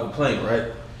have filed a complaint,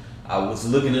 right? I was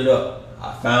looking it up.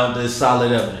 I found this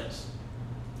solid evidence.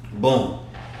 Boom.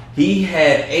 He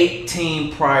had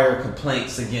 18 prior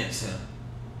complaints against him.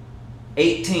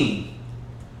 18.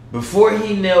 Before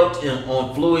he knelt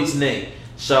on Floyd's neck,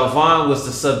 Chauvin was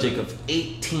the subject of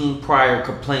 18 prior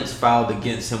complaints filed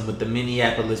against him with the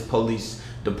Minneapolis Police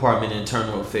Department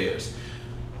Internal Affairs.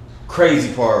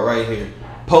 Crazy part right here.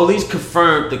 Police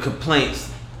confirmed the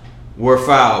complaints were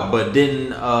filed, but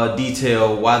didn't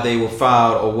detail why they were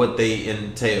filed or what they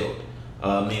entailed,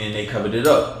 meaning they covered it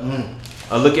up.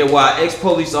 Look at why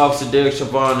ex-police officer Derek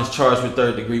Chauvin is charged with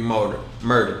third-degree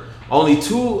murder. Only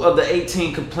 2 of the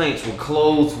 18 complaints were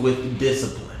closed with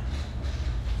discipline.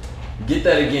 Get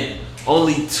that again.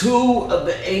 Only 2 of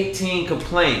the 18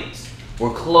 complaints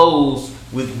were closed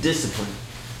with discipline.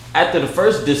 After the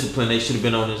first discipline, they should have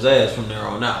been on his ass from there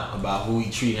on out about who he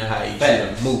treated and how he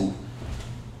should move.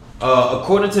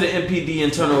 According to the MPD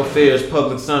Internal Affairs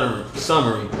Public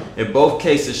Summary, in both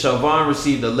cases, Chauvin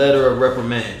received a letter of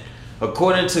reprimand.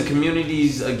 According to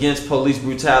Communities Against Police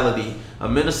Brutality, a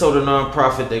Minnesota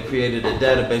nonprofit that created a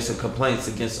database of complaints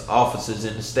against officers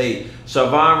in the state,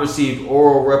 Chauvin received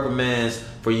oral reprimands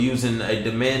for using a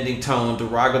demanding tone,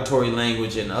 derogatory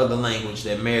language, and other language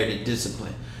that merited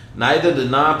discipline. Neither the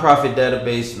nonprofit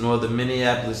database nor the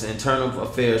Minneapolis Internal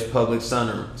Affairs Public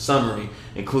Summary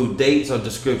include dates or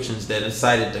descriptions that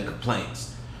incited the complaints.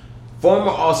 Former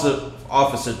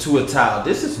Officer Tuatao,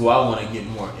 this is who I want to get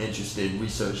more interested in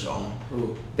research on.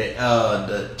 Who?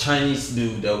 The Chinese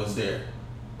dude that was there.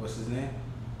 What's his name?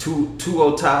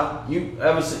 Tuatao. You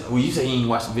ever seen? Well, you say you didn't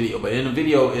watch the video, but in the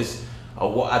video is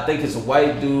I think it's a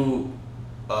white dude.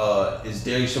 It's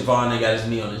Derek Chauvin. They got his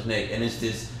knee on his neck, and it's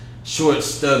this short,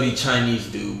 stubby Chinese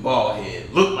dude, bald head.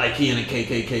 Look like he in the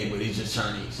KKK, but he's just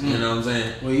Chinese. You know what I'm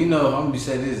saying? Well, you know, I'm gonna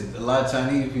say this: a lot of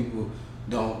Chinese people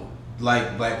don't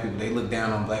like black people. They look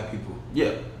down on black people.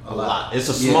 Yeah, a lot. It's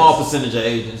a small percentage of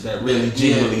Asians that really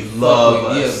genuinely love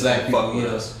us. Yeah, black people. With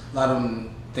Yeah, us. a lot of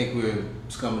them think we're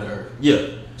scum of the earth. Yeah,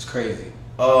 it's crazy.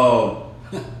 Former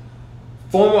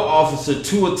Officer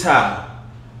Tuatao,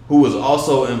 who was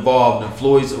also involved in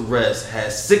Floyd's arrest,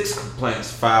 has 6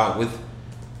 complaints filed with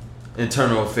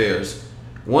Internal Affairs.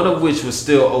 one of which was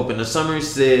still open. The summary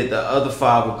said the other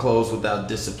 5 were closed without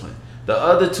discipline. The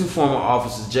other 2 former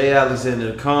officers, J.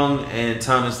 Alexander Kung and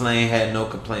Thomas Lane, had no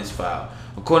complaints filed,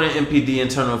 according to MPD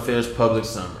Internal Affairs Public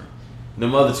Summary.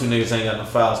 Them other 2 niggas ain't got no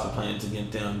files complaining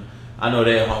against them. I know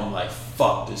they're at home like,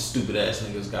 fuck, this stupid ass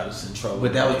niggas got us in trouble.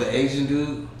 But that was the Asian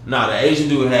dude? Nah, the Asian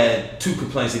dude had 2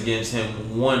 complaints against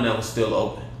him, 1 that was still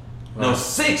open. Right. No,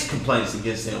 6 complaints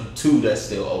against him, 2 that's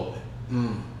still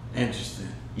open. Interesting.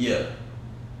 Yeah.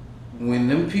 When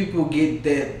them people get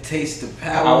that taste of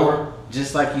power,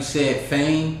 just like you said,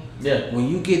 fame. Yeah. When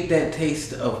you get that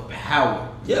taste of power.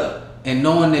 Yeah. And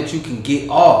knowing that you can get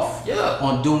off. Yeah.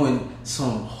 On doing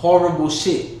some horrible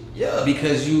shit. Yeah.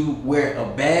 Because you wear a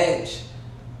badge,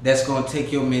 that's gonna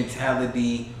take your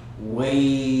mentality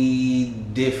way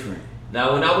different.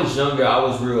 Now, when I was younger, I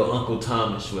was real Uncle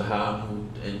Thomas with how I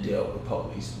moved and dealt with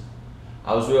police.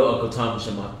 I was real Uncle Thomas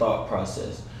in my thought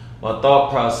process. My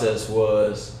thought process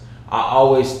was, I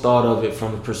always thought of it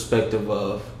from the perspective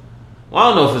of, well, I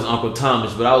don't know if it's Uncle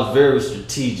Thomas, but I was very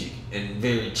strategic and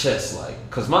very chess-like.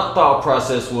 Because my thought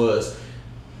process was,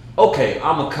 okay,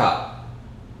 I'm a cop.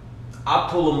 I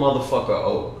pull a motherfucker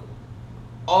over.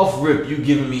 Off rip, you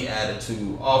giving me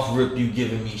attitude. Off rip, you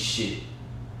giving me shit.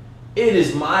 It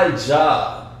is my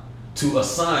job to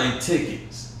assign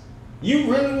tickets.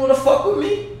 You really want to fuck with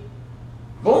me?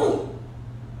 Boom.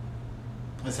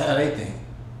 That's how they think.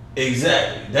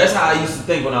 Exactly. That's how I used to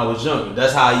think when I was younger.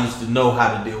 That's how I used to know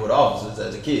how to deal with officers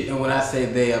as a kid. And when I say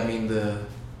they, I mean the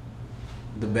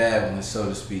bad ones, so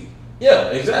to speak. Yeah,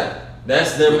 exactly.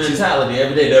 That's their mentality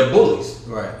every day. They're bullies.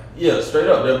 Right. Yeah, straight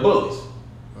up, they're bullies.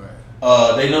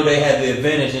 Right. They know they had the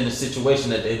advantage in the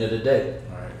situation at the end of the day.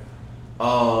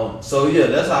 Right. So yeah,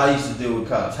 that's how I used to deal with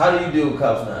cops. How do you deal with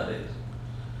cops nowadays?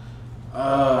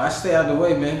 I stay out the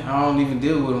way, man. I don't even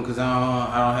deal with them because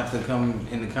I don't have to come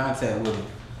into contact with them.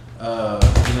 You know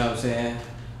what I'm saying?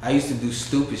 I used to do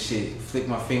stupid shit, flick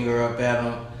my finger up at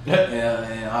them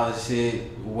and all this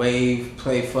shit, wave,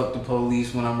 play fuck the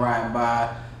police when I'm riding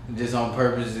by, just on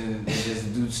purpose, and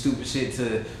just do stupid shit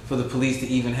for the police to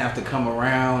even have to come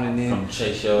around and then come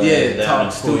chase your ass down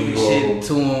talk stupid shit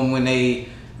to them when they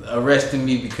arrested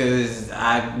me because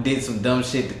I did some dumb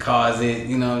shit to cause it.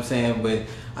 You know what I'm saying? But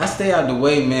I stay out the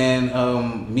way,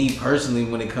 man. Me personally,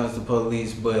 when it comes to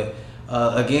police, but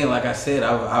again, like I said,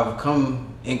 I've come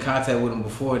in contact with them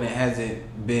before, and it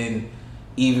hasn't been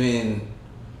even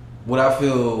what I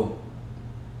feel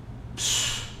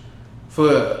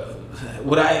for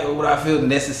what I feel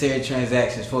necessary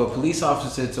transactions for a police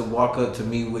officer to walk up to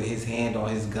me with his hand on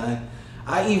his gun.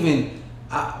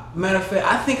 Matter of fact,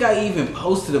 I think I even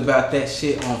posted about that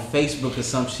shit on Facebook or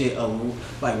some shit,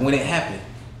 like when it happened,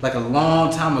 like a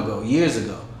long time ago, years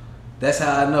ago. That's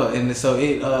how I know, and so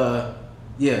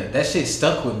that shit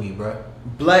stuck with me, bro.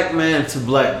 Black man to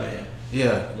black man.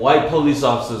 Yeah. White police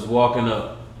officers walking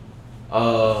up,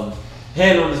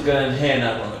 hand on his gun, hand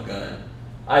out on the gun,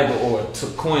 either or,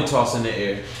 coin toss in the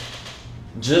air.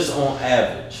 Just on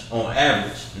average,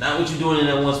 not what you're doing in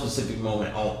that one specific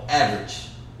moment. On average,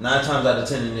 9 times out of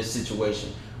 10 in this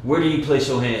situation, where do you place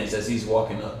your hands as he's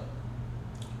walking up?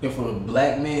 If a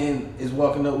black man is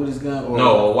walking up with his gun, or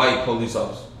no, a white police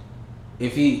officer.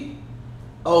 If he,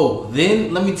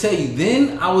 then let me tell you.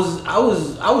 Then I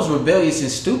was rebellious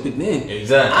and stupid. Then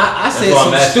exactly. I said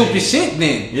some stupid shit.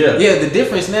 Then yeah. The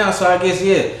difference now. So I guess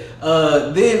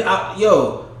then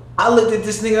I looked at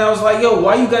this nigga and I was like, yo,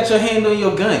 why you got your hand on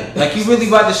your gun? Like, you really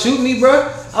about to shoot me, bro?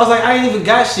 I was like, I ain't even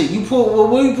got shit.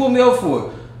 What you pull me up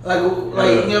for? Like you know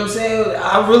what I'm saying?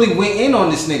 I really went in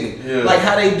on this nigga. Yeah. Like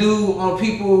how they do on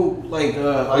people like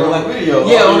on the video.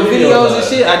 Yeah, on the videos and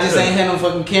shit. I just ain't had no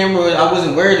fucking camera. I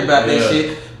wasn't worried about that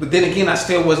shit. But then again, I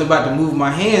still wasn't about to move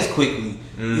my hands quickly.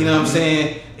 Mm-hmm. You know what I'm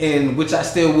saying? And which I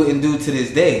still wouldn't do to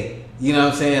this day. You know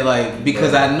what I'm saying? Like,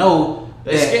 because I know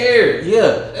they're scared.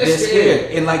 Yeah, they're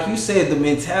scared. And like you said, the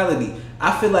mentality.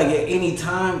 I feel like at any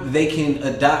time they can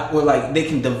adopt or like they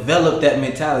can develop that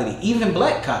mentality. Even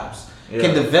black cops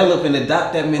can develop and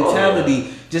adopt that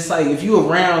mentality. Just like if you're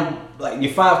around like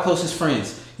your 5 closest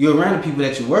friends, you're around the people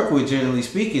that you work with, generally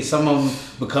speaking, some of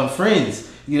them become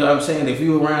friends. You know what I'm saying? If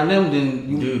you're around them, then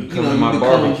you come to my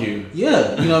barbecue.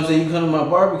 Yeah, you know what I'm saying? You come to my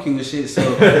barbecue and shit. So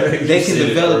they can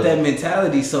develop that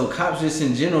mentality. So cops just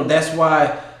in general, that's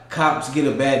why cops get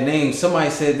a bad name. Somebody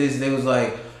said this, they was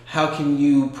like, how can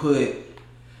you put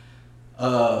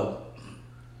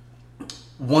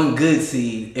one good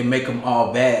seed and make them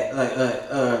all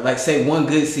bad? Like say one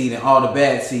good seed and all the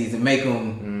bad seeds and make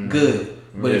them good.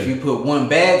 But if you put one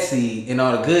bad seed in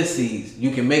all the good seeds,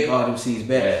 you can make all them seeds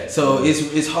bad. So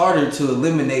it's harder to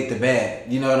eliminate the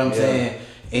bad. You know what I'm saying?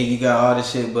 And you got all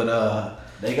this shit. But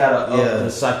They gotta up the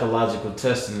psychological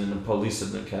testing in the police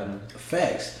academy.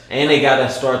 Facts. And they gotta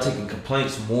start taking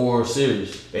complaints more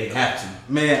serious. They have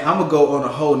to. Man, I'm gonna go on a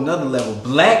whole nother level.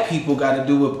 Black people gotta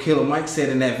do what Killer Mike said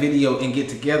in that video and get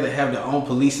together, have their own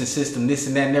policing system, this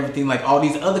and that and everything like all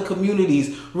these other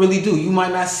communities really do. You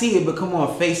might not see it, but come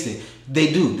on, face it.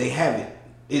 They do. They have it.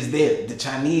 It's there. The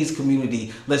Chinese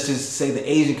community, let's just say the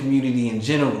Asian community in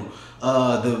general,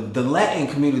 the Latin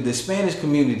community, the Spanish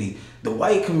community, the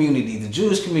white community, the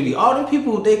Jewish community, all them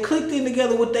people, they clicked in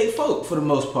together with they folk for the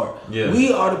most part. Yeah.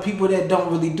 We are the people that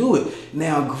don't really do it.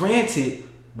 Now, granted,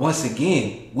 once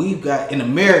again, we've got, in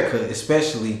America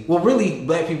especially, well, really,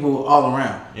 black people all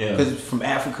around. Yeah. Because from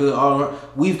Africa, all around,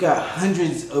 we've got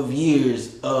hundreds of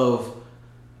years of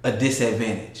a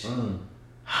disadvantage.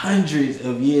 Hundreds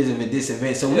of years of a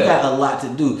disadvantage. So we got a lot to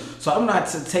do. So I'm not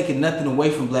taking nothing away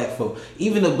from black folk.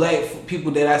 Even the black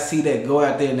people that I see that go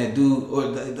out there and that do, or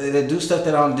that do stuff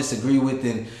that I don't disagree with,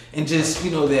 and just,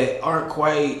 you know, that aren't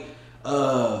quite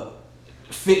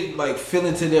fill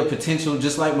into their potential,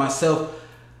 just like myself,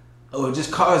 or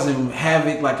just causing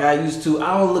havoc like I used to.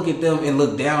 I don't look at them and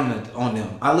look down on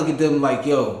them. I look at them like,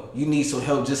 yo, you need some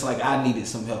help just like I needed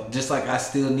some help, just like I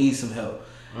still need some help.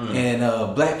 And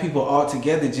black people all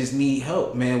together just need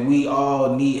help, man. We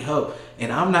all need help.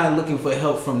 And I'm not looking for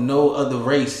help from no other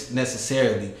race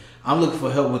necessarily. I'm looking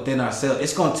for help within ourselves.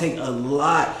 It's going to take a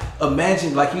lot.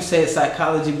 Imagine, like you said,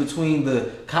 psychology between the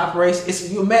cop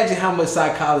race. You imagine how much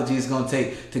psychology it's going to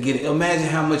take to get it. Imagine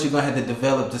how much you're going to have to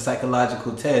develop the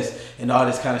psychological test and all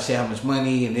this kind of shit, how much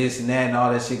money and this and that and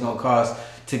all that shit going to cost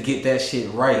to get that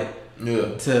shit right.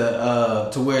 Yeah.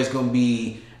 To where it's going to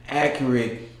be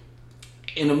accurate.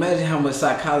 And imagine how much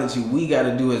psychology we got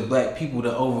to do as black people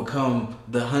to overcome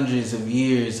the hundreds of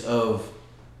years of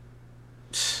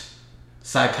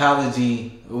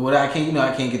psychology. I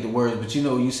can't get the words, but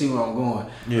you see where I'm going.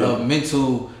 Yeah.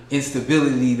 Mental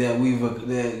instability that we've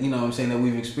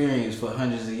experienced for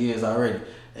hundreds of years already.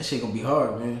 That shit gonna be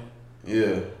hard, man.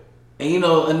 Yeah. And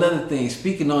another thing.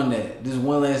 Speaking on that, there's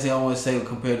one last thing I want to say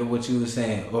compared to what you were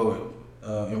saying, or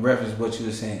in reference to what you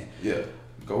were saying. Yeah.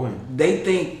 Go in. They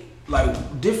think.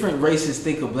 Like, different races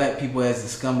think of black people as the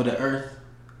scum of the earth,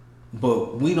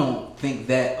 but we don't think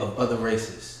that of other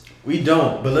races. We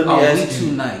don't, but let me ask you. We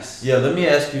too nice. Yeah, let me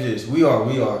ask you this. We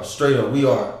are, straight up,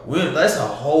 that's a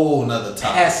whole nother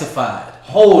topic. Pacified.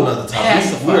 Whole nother topic.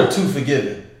 Pacified. We are too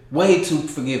forgiving. Way too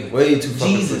forgiving. Way too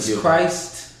fucking Jesus forgiving.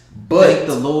 Christ, But thank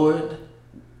the Lord.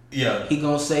 Yeah. He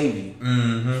gonna save you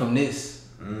from this.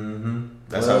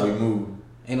 That's how we move.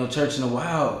 Ain't no church in a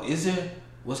while, is there?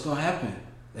 What's gonna happen?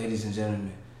 Ladies and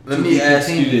gentlemen, let me ask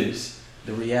you this.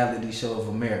 The reality show of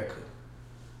America.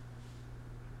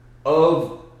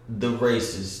 Of the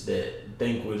races that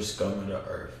think we're the scum of the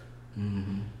earth.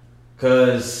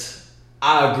 Because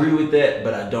I agree with that,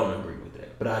 but I don't agree with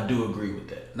that. But I do agree with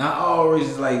that. Not all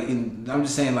races, I'm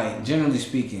just saying, like, generally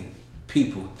speaking,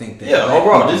 people think that. Yeah,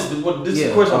 overall, this is the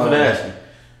question I'm going to ask you.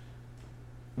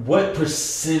 What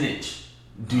percentage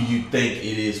do you think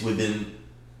it is within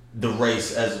the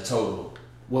race as a total?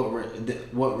 What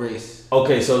race?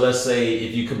 Okay, so let's say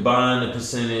if you combine the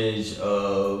percentage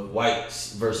of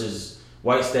whites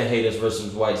that hate us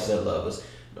versus whites that love us,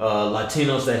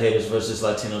 Latinos that hate us versus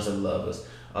Latinos that love us,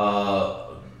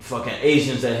 fucking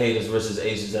Asians that hate us versus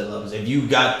Asians that love us. If you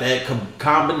got that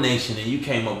combination and you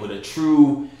came up with a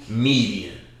true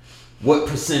median, what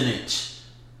percentage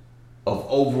of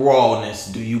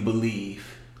overallness do you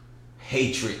believe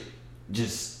hatred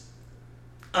just...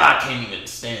 I can't even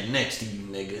stand next to you,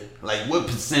 nigga. Like, what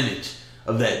percentage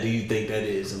of that do you think that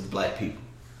is of black people?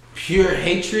 Pure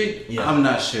hatred? Yeah. I'm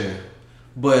not sure.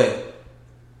 But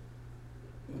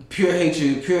pure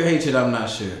hatred, I'm not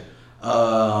sure.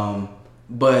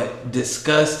 But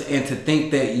disgust and to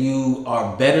think that you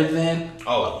are better than...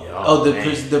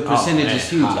 the percentage is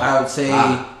huge. I would say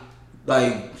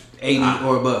like 80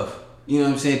 or above. You know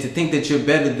what I'm saying? To think that you're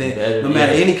better than... no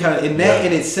matter any kind of... And that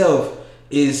in itself...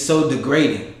 is so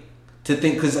degrading to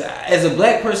think, because as a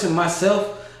black person myself,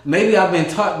 maybe I've been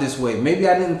taught this way. Maybe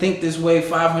I didn't think this way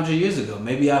 500 years ago.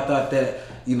 Maybe I thought that,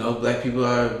 black people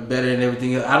are better than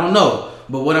everything else. I don't know.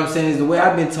 But what I'm saying is the way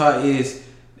I've been taught is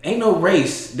ain't no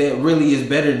race that really is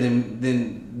better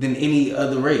than any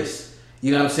other race.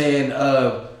 You know what I'm saying?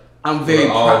 I'm very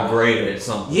all great at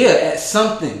something. Yeah, at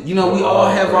something. We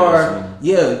all have our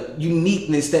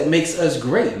uniqueness that makes us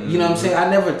great. You know what I'm saying? I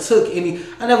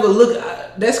never looked.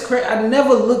 That's crazy. I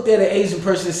never looked at an Asian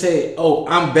person and said, "Oh,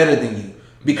 I'm better than you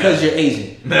because you're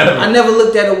Asian." Never. I never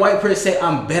looked at a white person and said,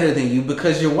 "I'm better than you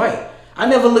because you're white." I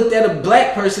never looked at a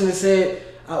black person and said,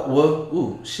 "Well,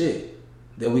 ooh, shit."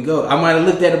 There we go. I might have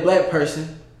looked at a black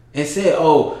person and said,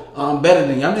 "Oh, I'm better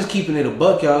than you." I'm just keeping it a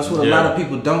buck, y'all. That's what a lot of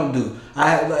people don't do.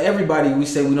 Everybody, we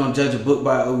say we don't judge a book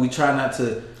by, or we try not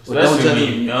to. Don't judge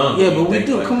young. Yeah, but we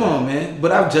do. Like Come on, man.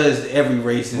 But I've judged every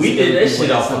race. We did that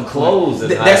shit off of clothes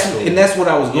in high school. And that's what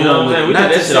I was going with. You know what I'm saying? We not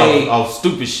did that shit off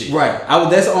stupid shit. Right.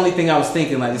 That's the only thing I was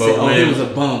thinking. Like, they said, "Oh, he was a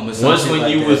bum," or something. Once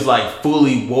when you was like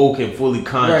fully woke and fully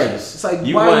conscious, right. It's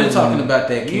like, why are you talking about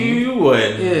that, King? You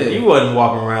wasn't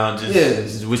walking around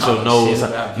just with your nose.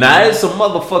 Now, there's some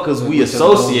motherfuckers we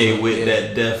associate with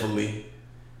that definitely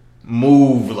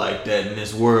move like that in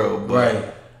this world. But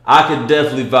right. I could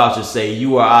definitely vouch and say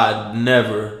you or I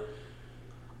never.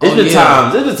 There's been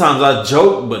times I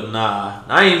joke, but nah,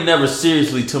 I ain't never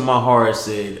seriously to my heart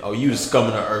said, "Oh, you the scum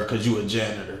of the earth because you a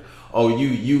janitor." Oh,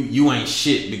 you ain't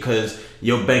shit because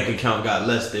your bank account got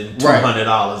less than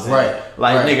 $200. Right.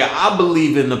 Like, nigga, I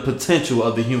believe in the potential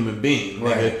of the human being.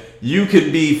 Right. Nigga, you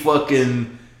could be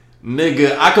fucking.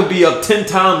 Nigga, I could be up 10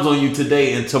 times on you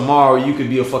today, and tomorrow you could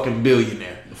be a fucking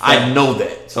billionaire. Facts. I know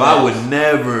that. So I would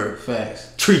never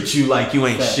treat you like you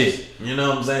ain't shit. You know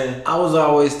what I'm saying? I was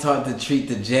always taught to treat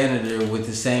the janitor with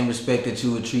the same respect that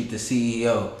you would treat the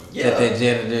CEO. Yeah. That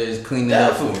janitor is cleaning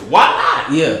up for. Why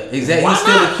not? Yeah, exactly. He's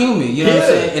still a human. You know what I'm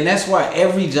saying? And that's why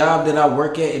every job that I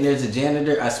work at and there's a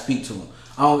janitor, I speak to him.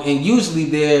 And usually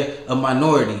they're a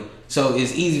minority. So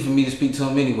it's easy for me to speak to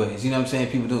them anyways. You know what I'm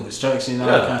saying? People doing construction and all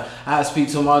that kind. I speak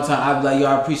to them all the time. I be like, "Yo,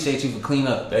 I appreciate you for cleaning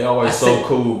up." They always so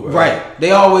cool, bro. Right.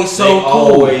 They always so cool.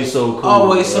 Always so cool.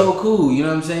 Always so cool. You know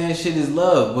what I'm saying? Shit is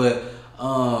love. But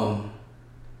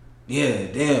yeah,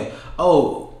 damn.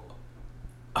 Oh,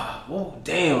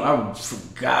 damn. I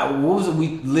forgot. What was it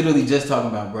we literally just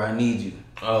talking about, bro? I need you.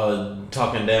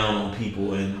 Talking down on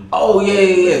people and. Oh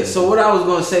yeah. So what I was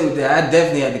gonna say with that, I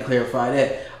definitely had to clarify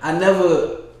that. I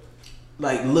never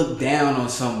look down on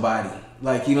somebody.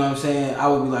 Like, you know what I'm saying? I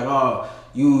would be like, "Oh,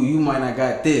 you might not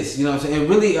got this." You know what I'm saying? And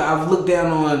really, I've looked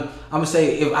down on. I'm gonna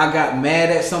say, if I got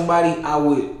mad at somebody, I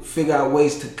would figure out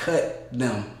ways to cut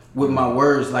them with my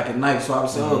words like a knife. So I would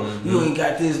say, "Oh, you ain't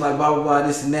got this, like blah blah blah,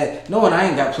 this and that." Knowing I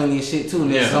ain't got plenty of shit too,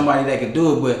 and there's somebody that could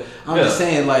do it. But I'm just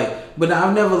saying, but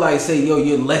I've never say, "Yo,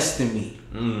 you're less than me."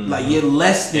 Like, you're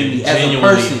less than me as a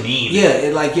person.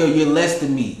 Yo, you're less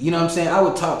than me. You know what I'm saying? I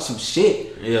would talk some shit.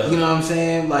 Yeah. You know what I'm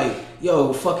saying? Like,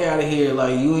 "Yo, fuck out of here.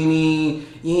 Like, you ain't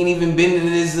even been to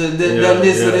this or done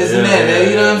this or this and that.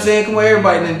 You know what I'm saying? Come on,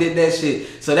 everybody done did that shit.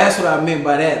 So that's what I meant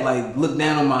by that. Like, look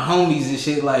down on my homies and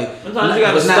shit. Like, sometimes you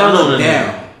gotta stun on them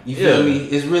down. You feel me?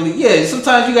 It's really,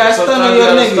 sometimes you gotta stun on your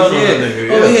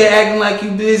niggas. Over here acting like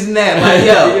you this and that. Like,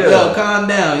 yo, calm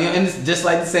down. And it's just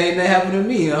like the same that happened to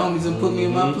me. The homies done put me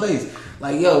in my place.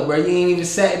 Like, "Yo, bro, you ain't even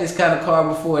sat in this kind of car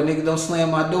before. Nigga, don't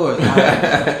slam my doors."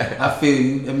 I feel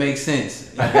you. It makes sense.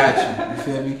 I got you. You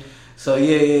feel me? So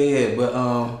yeah. But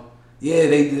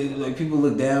they people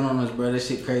look down on us, bro. That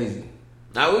shit crazy.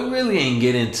 Now, we really ain't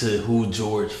get into who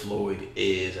George Floyd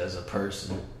is as a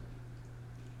person.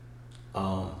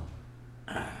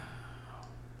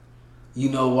 You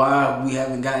know why we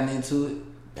haven't gotten into it?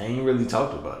 They ain't really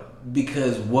talked about it.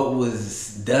 Because what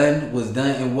was done,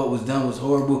 and what was done was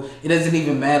horrible. It doesn't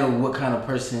even matter what kind of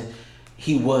person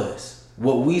he was.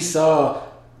 What we saw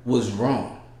was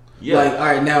wrong. Yeah. Like, all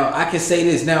right, now I can say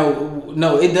this. Now,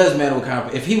 no, it does matter what kind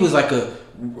of. If he was like a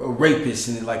rapist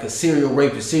and like a serial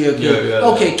rapist, serial killer,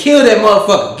 okay, kill that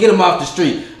motherfucker, get him off the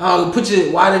street.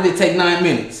 Why did it take 9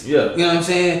 minutes? Yeah, you know what I'm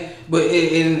saying? But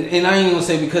and I ain't even gonna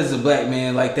say because it's a black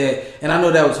man like that. And I know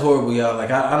that was horrible, y'all.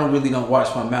 Like, I don't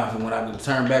watch my mouth, and when I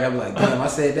turn back, I be like, "Damn, I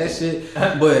said that shit."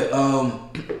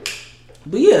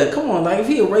 But yeah, come on, like, if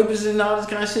he a rapist and all this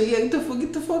kind of shit, get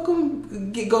the fuck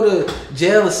go to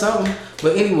jail or something.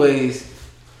 But anyways,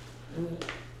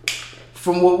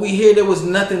 from what we hear, there was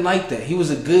nothing like that. He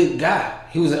was a good guy.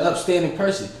 He was an upstanding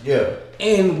person. Yeah.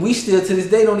 And we still to this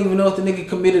day don't even know if the nigga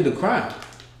committed a crime.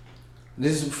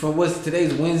 This is from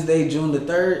today's Wednesday, June the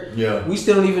 3rd. Yeah. We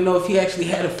still don't even know if he actually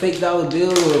had a fake dollar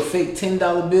bill or a fake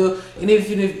 $10 bill. And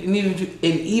even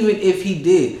if he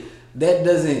did, that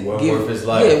doesn't worth his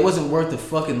life. Yeah, it wasn't worth the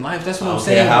fucking life. That's what I'm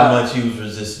saying. How much he was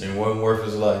resisting, it wasn't worth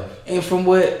his life. And from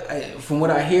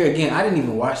what I hear, again, I didn't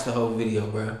even watch the whole video,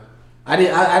 bro.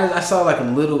 I saw like a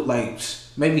little, like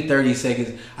maybe 30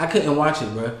 seconds. I couldn't watch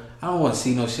it, bro. I don't want to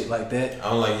see no shit like that.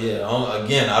 I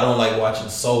don't like watching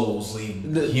souls leave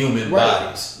human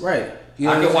bodies. Right. You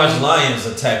know I can watch lions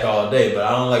attack all day, but I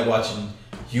don't like watching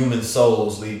human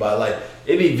souls leave by. Like,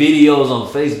 it be videos on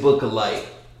Facebook of like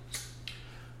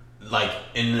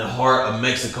in the heart of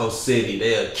Mexico City,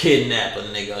 they'll kidnap a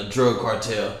nigga, a drug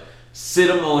cartel, sit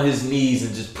him on his knees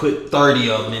and just put 30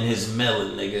 of them in his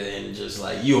melon, nigga, and just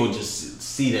like, you'll just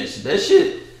see that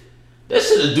shit. That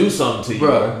should do something to you,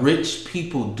 bro. Rich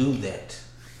people do that.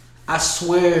 I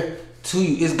swear to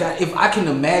you, if I can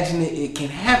imagine it, it can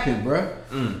happen, bro.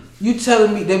 You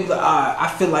telling me they be like, I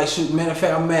feel like shoot. Matter of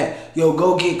fact, I'm mad. Yo,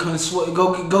 go get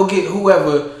go get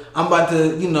whoever. I'm about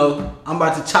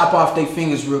to chop off their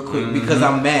fingers real quick because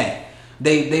I'm mad.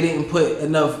 They didn't put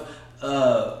enough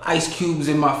ice cubes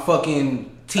in my fucking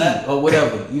tea or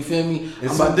whatever. You feel me?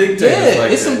 It's some dictators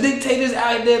like it's that. some dictators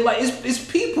out there like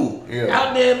it's people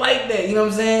out there like that. You know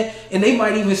what I'm saying? And they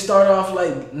might even start off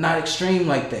like not extreme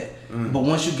like that. But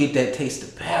once you get that taste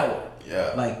of power,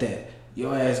 like that,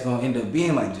 your ass gonna end up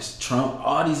being like just Trump,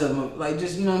 all these other like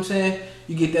just you know what I'm saying?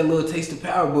 You get that little taste of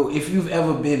power. But if you've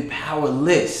ever been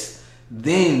powerless,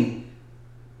 then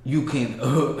you can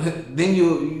then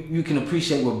you can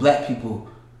appreciate what black people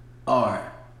are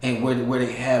and where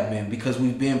they have been because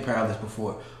we've been powerless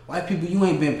before. White people, you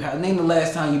ain't been powerless. Name the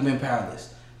last time you've been powerless.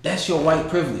 That's your white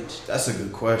privilege. That's a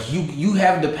good question. You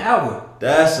have the power.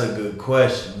 That's a good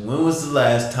question. When was the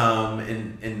last time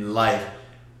in life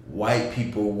white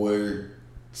people were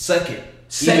second.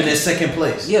 Even in second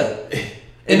place? Yeah.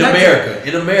 In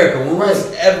America, when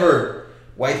was ever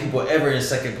white people ever in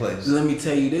second place? Let me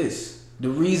tell you this. The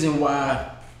reason why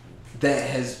that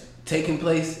has taken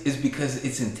place is because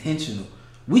it's intentional.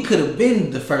 We could have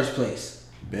been the first place.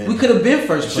 We could have been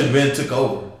first place. Should have been took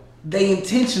over. They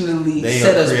intentionally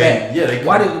set us back. Yeah,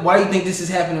 why do you think this is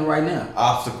happening right now?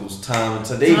 Obstacles, time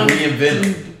until they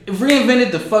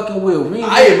reinvented the fucking wheel.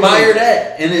 I admire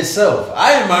that in itself.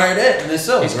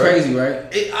 It's crazy,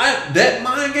 right? That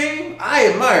mind game, I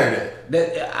admire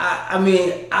that.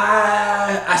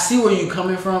 I see where you're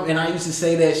coming from, and I used to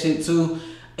say that shit too.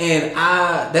 And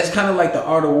that's kind of like the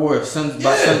Art of War by Sun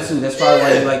Tzu. That's probably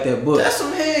why you like that book. That's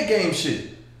some head game shit.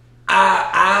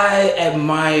 I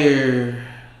admire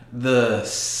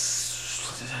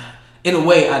in a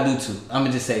way I do too. I'm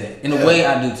gonna just say that. In a way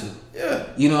I do too. Yeah.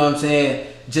 You know what I'm saying?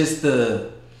 It's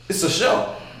a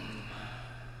show.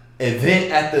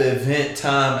 Event at the event,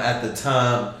 time at the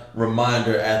time,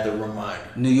 reminder at the reminder.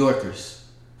 New Yorkers,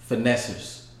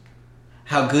 finessers.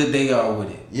 How good they are with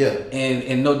it. Yeah.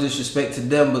 And no disrespect to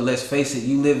them, but let's face it,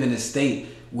 you live in a state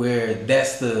where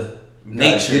that's the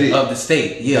nature of the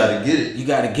state. Yeah. You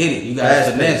gotta get it. You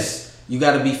gotta finesse. You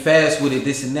gotta be fast with it,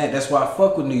 this and that. That's why I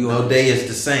fuck with New York. No day is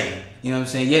the same. You know what I'm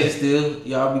saying? Yeah, still,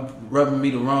 y'all be rubbing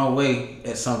me the wrong way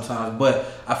at sometimes. But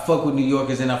I fuck with New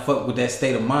Yorkers and I fuck with that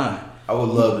state of mind. I would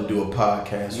love to do a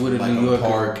podcast with a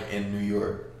park in New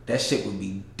York. That shit would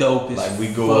be dope as fuck. Like we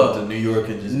go up to New York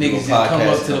and just niggas do a podcast. Come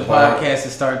up to the podcast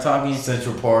and start talking.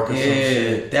 Central Park or some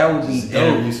shit. That would be dope.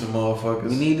 Interview some motherfuckers.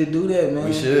 We need to do that, man.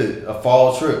 We should. A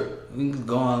fall trip. We can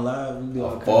go on live. We can do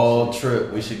a fall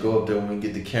trip. We should go up there when we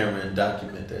get the camera and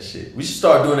document that shit. We should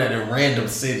start doing that in random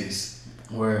cities.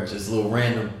 Where just little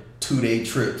random 2-day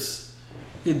trips.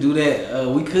 We could do that.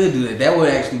 We could do that. That would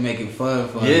actually make it fun.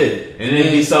 Yeah, and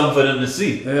it'd be something for them to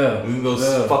see. Yeah, we can go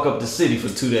fuck up the city for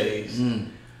 2 days.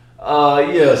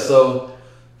 Yeah. So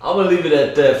I'm gonna leave it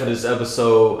at that for this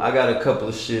episode. I got a couple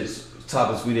of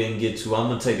topics we didn't get to. I'm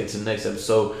gonna take it to the next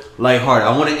episode. Lighthearted.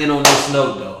 I want to end on this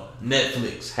note though.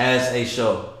 Netflix has a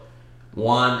show.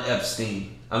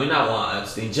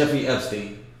 Jeffrey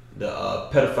Epstein, the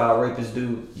pedophile rapist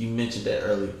dude. You mentioned that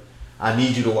earlier. I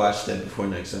need you to watch that before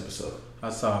next episode.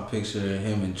 I saw a picture of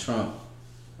him and Trump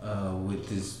with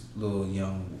this little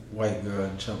young white girl,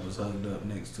 and Trump was hugged up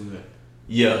next to her.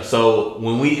 Yeah, so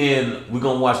when we end, we're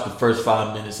going to watch the first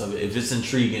 5 minutes of it. If it's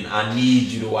intriguing, I need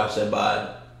you to watch that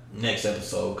by next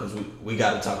episode because we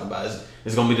got to talk about it.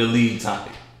 It's going to be the lead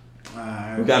topic.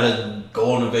 We got to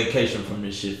go on a vacation from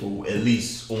this shit for at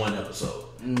least one episode.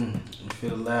 We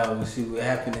feel loud. We see what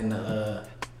happened in the...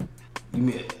 You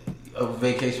mean a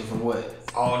vacation from what?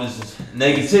 All this is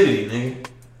negativity, nigga.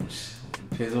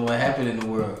 Depends on what happened in the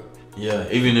world. Yeah,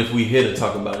 even if we here to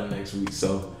talk about it next week.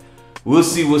 So, we'll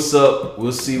see what's up.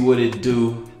 We'll see what it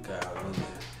do. God,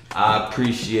 I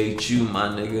appreciate you, my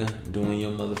nigga, doing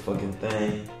your motherfucking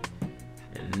thing.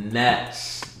 And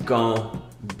that's gonna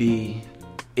be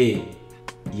it,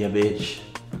 ya bitch.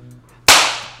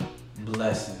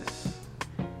 Blessings.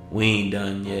 We ain't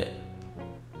done yet.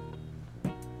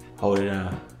 Hold it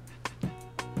down.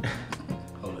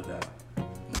 Hold it down.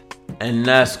 And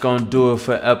that's gonna do it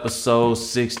for episode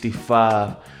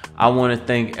 65. I want to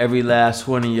thank every last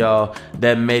one of y'all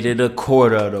that made it a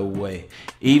quarter of the way.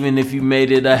 Even if you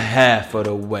made it a half of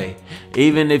the way.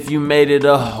 Even if you made it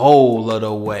a whole of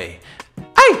the way.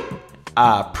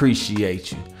 I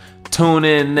appreciate you. Tune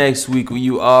in next week when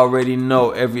you already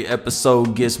know every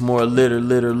episode gets more litter,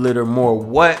 more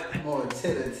what? More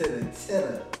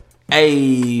titter.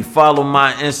 Hey, follow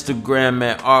my Instagram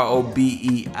at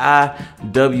ROBEIWHY.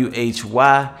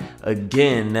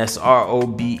 Again, that's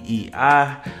ROBEIWHY.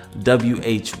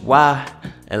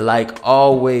 And like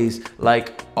always,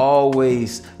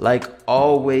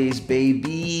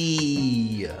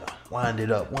 baby. Wind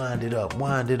it up, wind it up,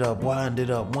 wind it up, wind it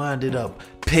up, wind it up.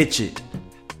 Pitch it.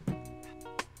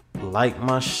 Like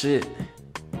my shit.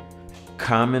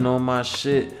 Comment on my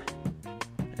shit.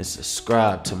 And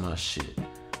subscribe to my shit.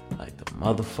 Like the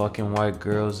motherfucking white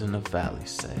girls in the valley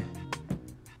say.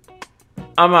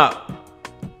 I'm out.